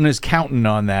Putin is counting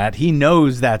on that. He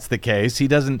knows that's the case.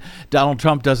 Donald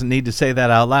Trump doesn't need to say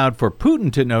that out loud for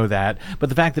Putin to know that. But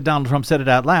the fact that Donald Trump said it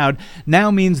out loud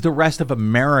now means the rest of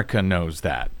America knows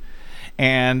that.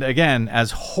 And again,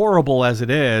 as horrible as it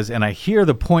is, and I hear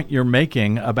the point you're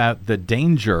making about the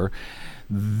danger,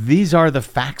 these are the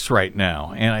facts right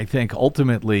now. And I think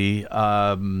ultimately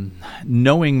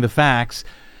knowing the facts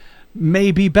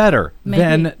may be better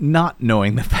than not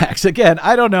knowing the facts. Again,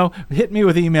 I don't know. Hit me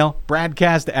with email,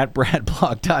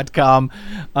 bradcast@bradblog.com.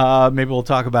 Maybe we'll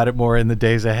talk about it more in the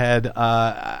days ahead.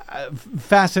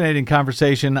 Fascinating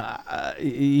conversation,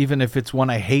 even if it's one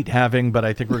I hate having, but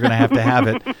I think we're going to have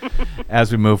it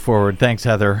as we move forward. Thanks,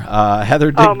 Heather.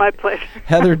 My pleasure.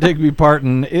 Heather Digby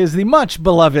Parton is the much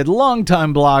beloved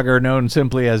longtime blogger known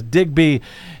simply as Digby.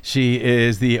 She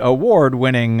is the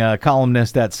award-winning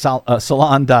columnist at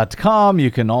Salon.com.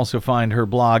 You can also find her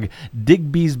blog,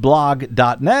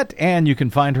 digbysblog.net, and you can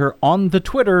find her on the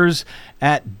Twitters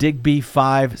at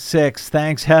Digby56.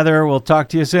 Thanks, Heather. We'll talk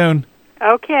to you soon.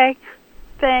 Okay.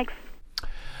 Thanks.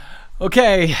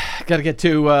 Okay, got to get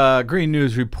to Green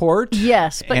News Report.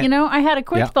 Yes, but I had a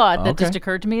quick thought that just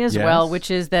occurred to me as well,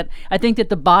 which is that I think that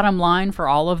the bottom line for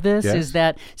all of this is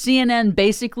that CNN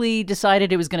basically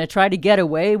decided it was going to try to get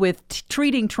away with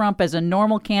treating Trump as a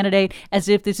normal candidate, as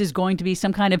if this is going to be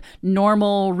some kind of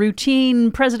normal,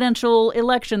 routine presidential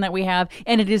election that we have,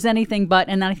 and it is anything but,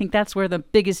 and I think that's where the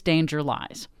biggest danger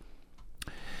lies.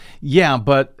 Yeah,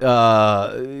 but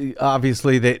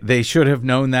obviously they should have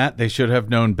known that. They should have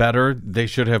known better. They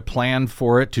should have planned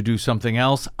for it to do something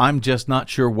else. I'm just not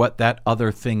sure what that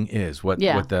other thing is, what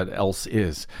that else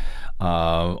is.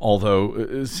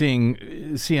 Although seeing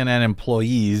CNN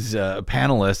employees,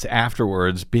 panelists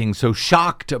afterwards being so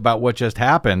shocked about what just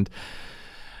happened,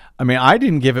 I mean, I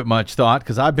didn't give it much thought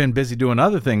because I've been busy doing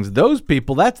other things. Those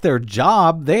people, that's their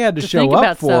job. They had to show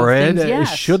up for it.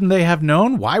 Yes. Shouldn't they have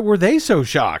known? Why were they so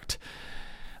shocked?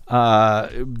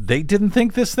 They didn't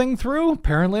think this thing through?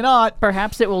 Apparently not.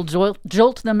 Perhaps it will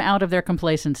jolt them out of their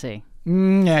complacency.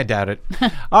 I doubt it.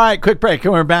 All right, quick break.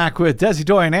 And we're back with Desi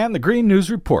Doyen and the Green News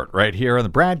Report right here on the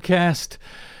BradCast.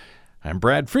 I'm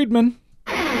Brad Friedman.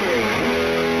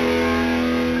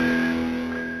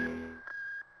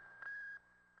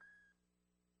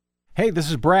 Hey,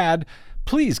 this is Brad.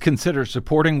 Please consider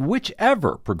supporting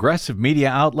whichever progressive media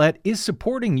outlet is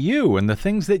supporting you and the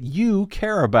things that you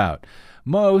care about.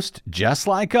 Most, just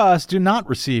like us, do not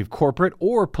receive corporate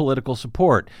or political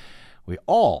support. We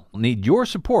all need your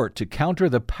support to counter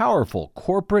the powerful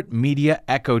corporate media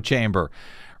echo chamber.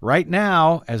 Right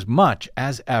now, as much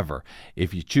as ever.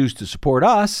 If you choose to support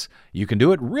us, you can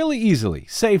do it really easily,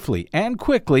 safely, and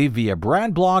quickly via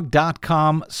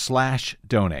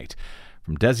bradblog.com/donate.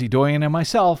 From Desi Doyen and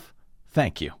myself,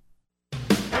 thank you.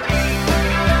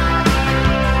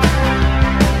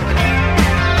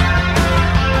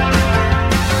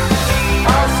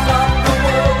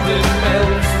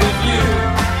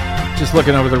 Just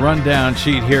looking over the rundown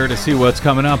sheet here to see what's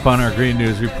coming up on our Green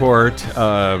News Report.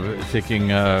 Thinking,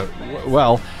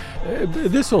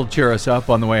 this will cheer us up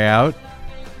on the way out.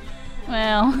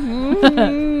 Well,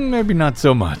 maybe not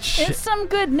so much. It's some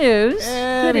good news.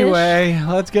 Anyway,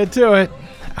 let's get to it.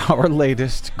 Our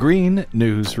latest Green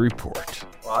News Report.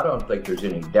 Well, I don't think there's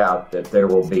any doubt that there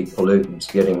will be pollutants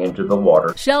getting into the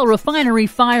water. Shell refinery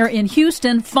fire in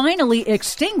Houston finally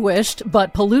extinguished,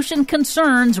 but pollution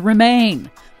concerns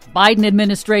remain. Biden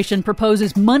administration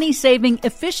proposes money-saving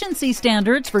efficiency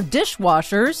standards for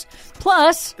dishwashers.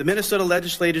 Plus, the Minnesota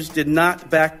legislators did not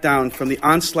back down from the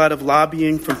onslaught of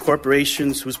lobbying from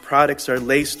corporations whose products are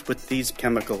laced with these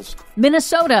chemicals.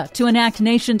 Minnesota to enact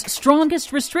nation's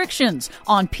strongest restrictions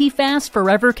on PFAS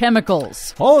forever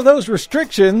chemicals. All of those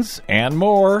restrictions and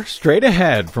more straight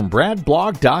ahead from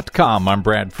BradBlog.com. I'm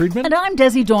Brad Friedman. And I'm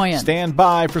Desi Doyen. Stand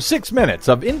by for 6 minutes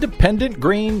of independent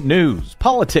green news,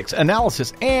 politics,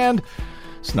 analysis, and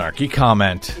snarky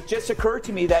comment. It just occurred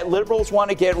to me that liberals want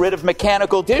to get rid of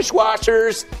mechanical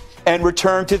dishwashers and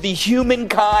return to the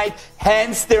humankind,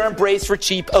 hence their embrace for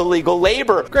cheap illegal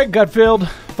labor. Greg Gutfeld,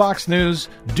 Fox News.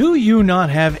 Do you not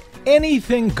have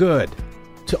anything good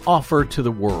to offer to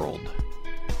the world?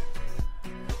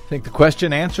 I think the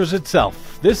question answers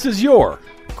itself. This is your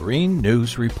Green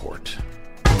News Report.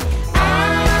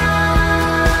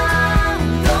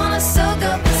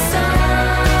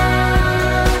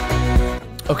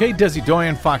 Okay, Desi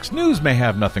Doyen, Fox News may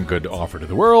have nothing good to offer to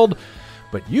the world,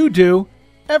 but you do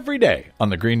every day on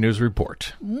the Green News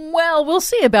Report. Well, we'll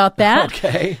see about that.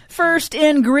 Okay. First,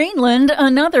 in Greenland,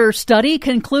 another study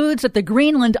concludes that the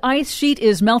Greenland ice sheet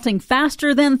is melting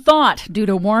faster than thought due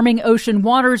to warming ocean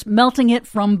waters melting it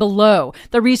from below.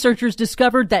 The researchers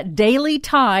discovered that daily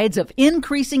tides of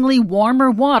increasingly warmer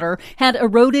water had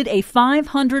eroded a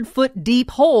 500-foot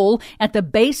deep hole at the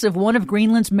base of one of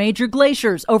Greenland's major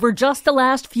glaciers over just the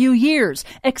last few years,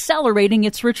 accelerating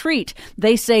its retreat.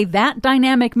 They say that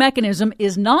dynamic mechanism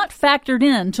is not factored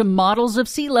in to models of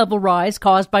sea level rise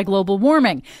caused by global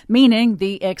warming, meaning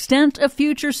the extent of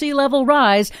future sea level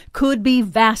rise could be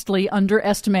vastly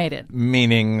underestimated.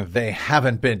 Meaning they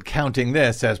haven't been counting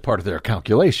this as part of their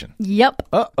calculation. Yep.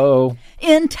 Uh-oh.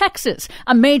 In Texas,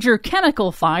 a major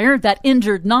chemical fire that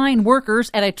injured 9 workers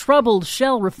at a troubled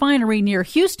Shell refinery near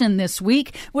Houston this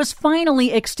week was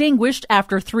finally extinguished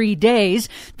after 3 days.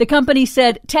 The company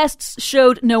said tests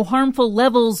showed no harmful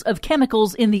levels of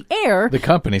chemicals in the air.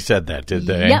 The company said that, did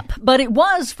they? Yep, but it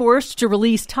was forced to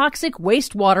release toxic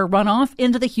wastewater runoff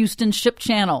into the Houston Ship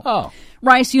Channel. Oh.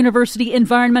 Rice University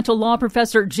environmental law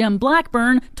professor Jim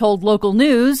Blackburn told local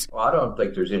news, Well, I don't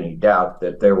think there's any doubt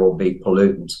that there will be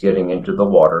pollutants getting into the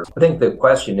water. I think the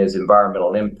question is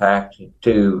environmental impact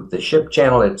to the Ship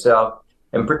Channel itself,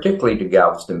 and particularly to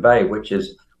Galveston Bay, which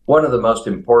is one of the most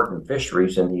important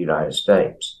fisheries in the United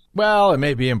States. Well, it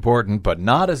may be important, but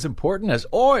not as important as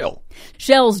oil.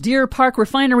 Shell's Deer Park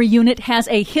refinery unit has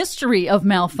a history of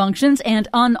malfunctions and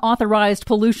unauthorized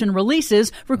pollution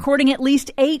releases, recording at least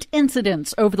 8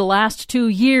 incidents over the last 2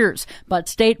 years. But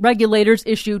state regulators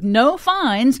issued no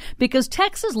fines because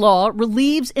Texas law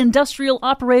relieves industrial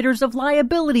operators of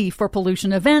liability for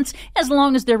pollution events as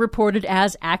long as they're reported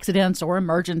as accidents or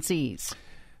emergencies.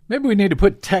 Maybe we need to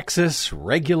put Texas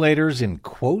regulators in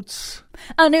quotes.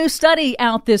 A new study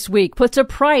out this week puts a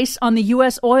price on the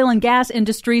U.S. oil and gas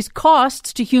industry's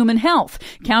costs to human health,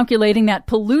 calculating that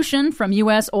pollution from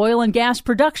U.S. oil and gas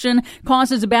production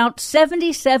causes about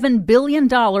 $77 billion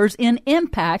in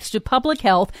impacts to public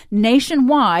health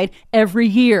nationwide every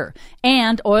year.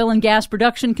 And oil and gas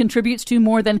production contributes to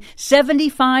more than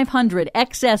 7,500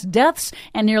 excess deaths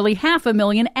and nearly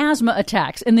 500,000 asthma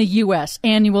attacks in the U.S.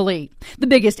 annually. The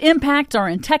biggest impacts are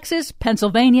in Texas,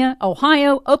 Pennsylvania,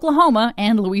 Ohio, Oklahoma,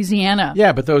 and Louisiana.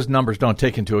 Yeah, but those numbers don't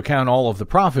take into account all of the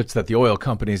profits that the oil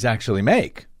companies actually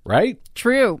make, right?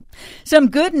 True. Some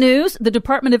good news. The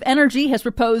Department of Energy has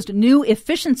proposed new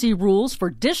efficiency rules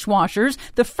for dishwashers,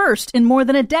 the first in more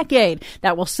than a decade,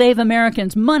 that will save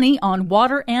Americans money on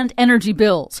water and energy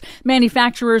bills.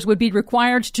 Manufacturers would be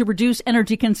required to reduce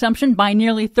energy consumption by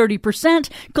nearly 30%,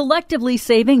 collectively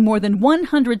saving more than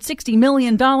 $160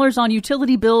 million on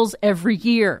utility bills every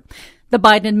year. The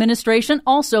Biden administration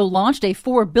also launched a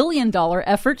 $4 billion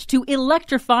effort to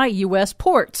electrify U.S.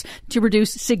 ports to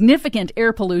reduce significant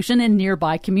air pollution in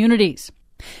nearby communities.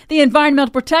 The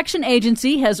Environmental Protection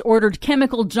Agency has ordered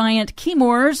chemical giant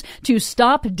Chemours to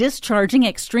stop discharging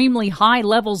extremely high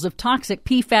levels of toxic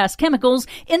PFAS chemicals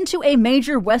into a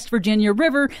major West Virginia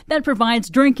river that provides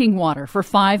drinking water for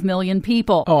 5 million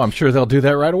people. Oh, I'm sure they'll do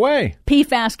that right away.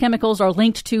 PFAS chemicals are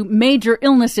linked to major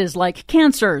illnesses like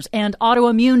cancers and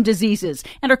autoimmune diseases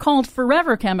and are called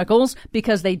forever chemicals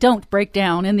because they don't break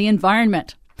down in the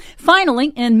environment. Finally,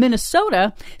 in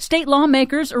Minnesota, state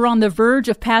lawmakers are on the verge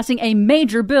of passing a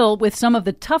major bill with some of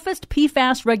the toughest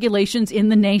PFAS regulations in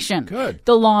the nation. Good.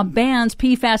 The law bans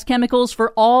PFAS chemicals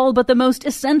for all but the most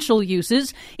essential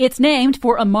uses. It's named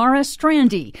for Amara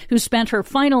Strandy, who spent her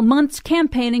final months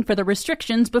campaigning for the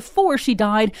restrictions before she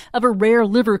died of a rare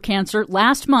liver cancer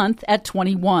last month at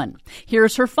 21.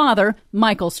 Here's her father,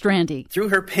 Michael Strandy. Through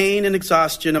her pain and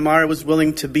exhaustion, Amara was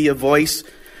willing to be a voice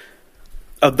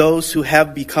of those who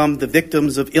have become the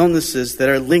victims of illnesses that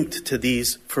are linked to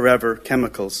these forever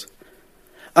chemicals.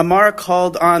 Amara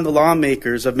called on the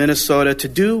lawmakers of Minnesota to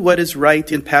do what is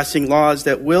right in passing laws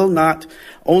that will not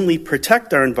only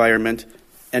protect our environment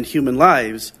and human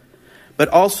lives, but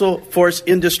also force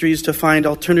industries to find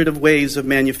alternative ways of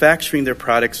manufacturing their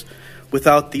products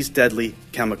without these deadly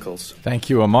chemicals. Thank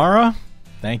you, Amara.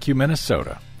 Thank you,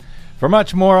 Minnesota. For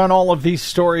much more on all of these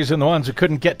stories and the ones we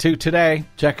couldn't get to today,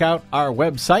 check out our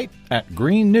website at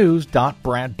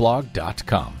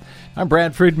greennews.bradblog.com. I'm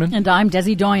Brad Friedman. And I'm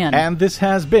Desi Doyen. And this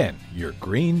has been your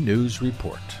Green News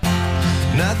Report.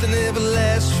 Nothing ever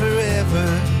lasts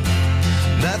forever.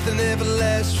 Nothing ever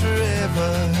lasts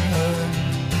forever.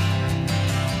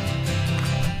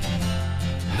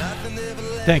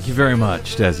 Thank you very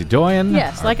much, Desi Doyen.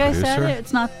 Yes, like producer. I said,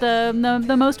 it's not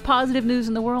the most positive news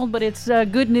in the world, but it's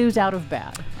good news out of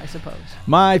bad, I suppose.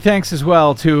 My thanks as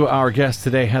well to our guest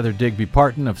today, Heather Digby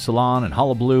Parton of Salon and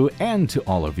Hullabaloo, and to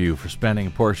all of you for spending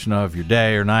a portion of your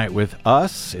day or night with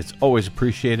us. It's always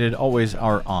appreciated, always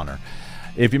our honor.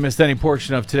 If you missed any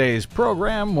portion of today's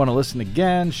program, want to listen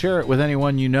again, share it with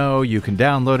anyone you know, you can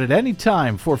download it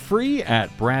anytime for free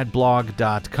at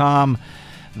bradblog.com.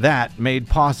 That made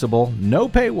possible, no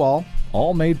paywall,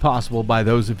 all made possible by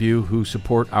those of you who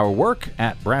support our work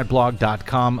at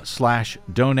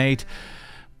bradblog.com/donate.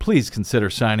 Please consider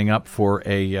signing up for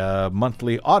a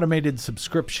monthly automated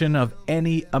subscription of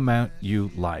any amount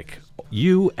you like.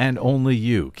 You and only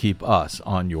you keep us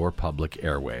on your public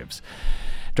airwaves.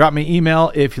 Drop me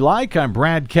email if you like. I'm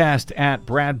BradCast at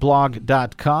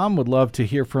bradblog.com. Would love to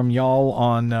hear from y'all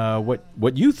on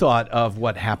what you thought of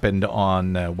what happened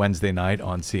on Wednesday night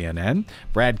on CNN.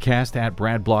 BradCast at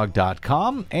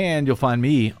bradblog.com. And you'll find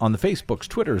me on the Facebooks,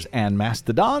 Twitters, and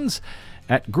Mastodons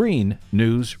at Green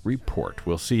News Report.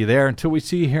 We'll see you there until we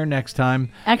see you here next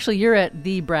time. Actually, you're at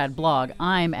the Brad Blog.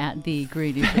 I'm at the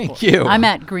Green News Report. Thank you. I'm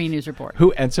at Green News Report.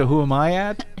 Who am I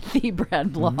at? The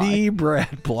Brad Blog. The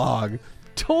Brad Blog.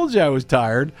 Told you I was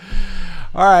tired.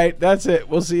 All right, that's it.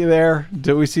 We'll see you there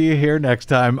until we see you here next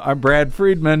time. I'm Brad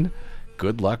Friedman.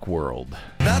 Good luck, world.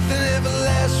 Nothing ever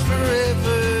lasts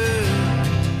forever.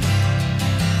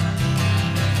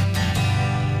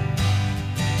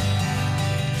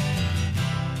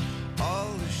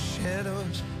 All the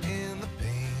shadows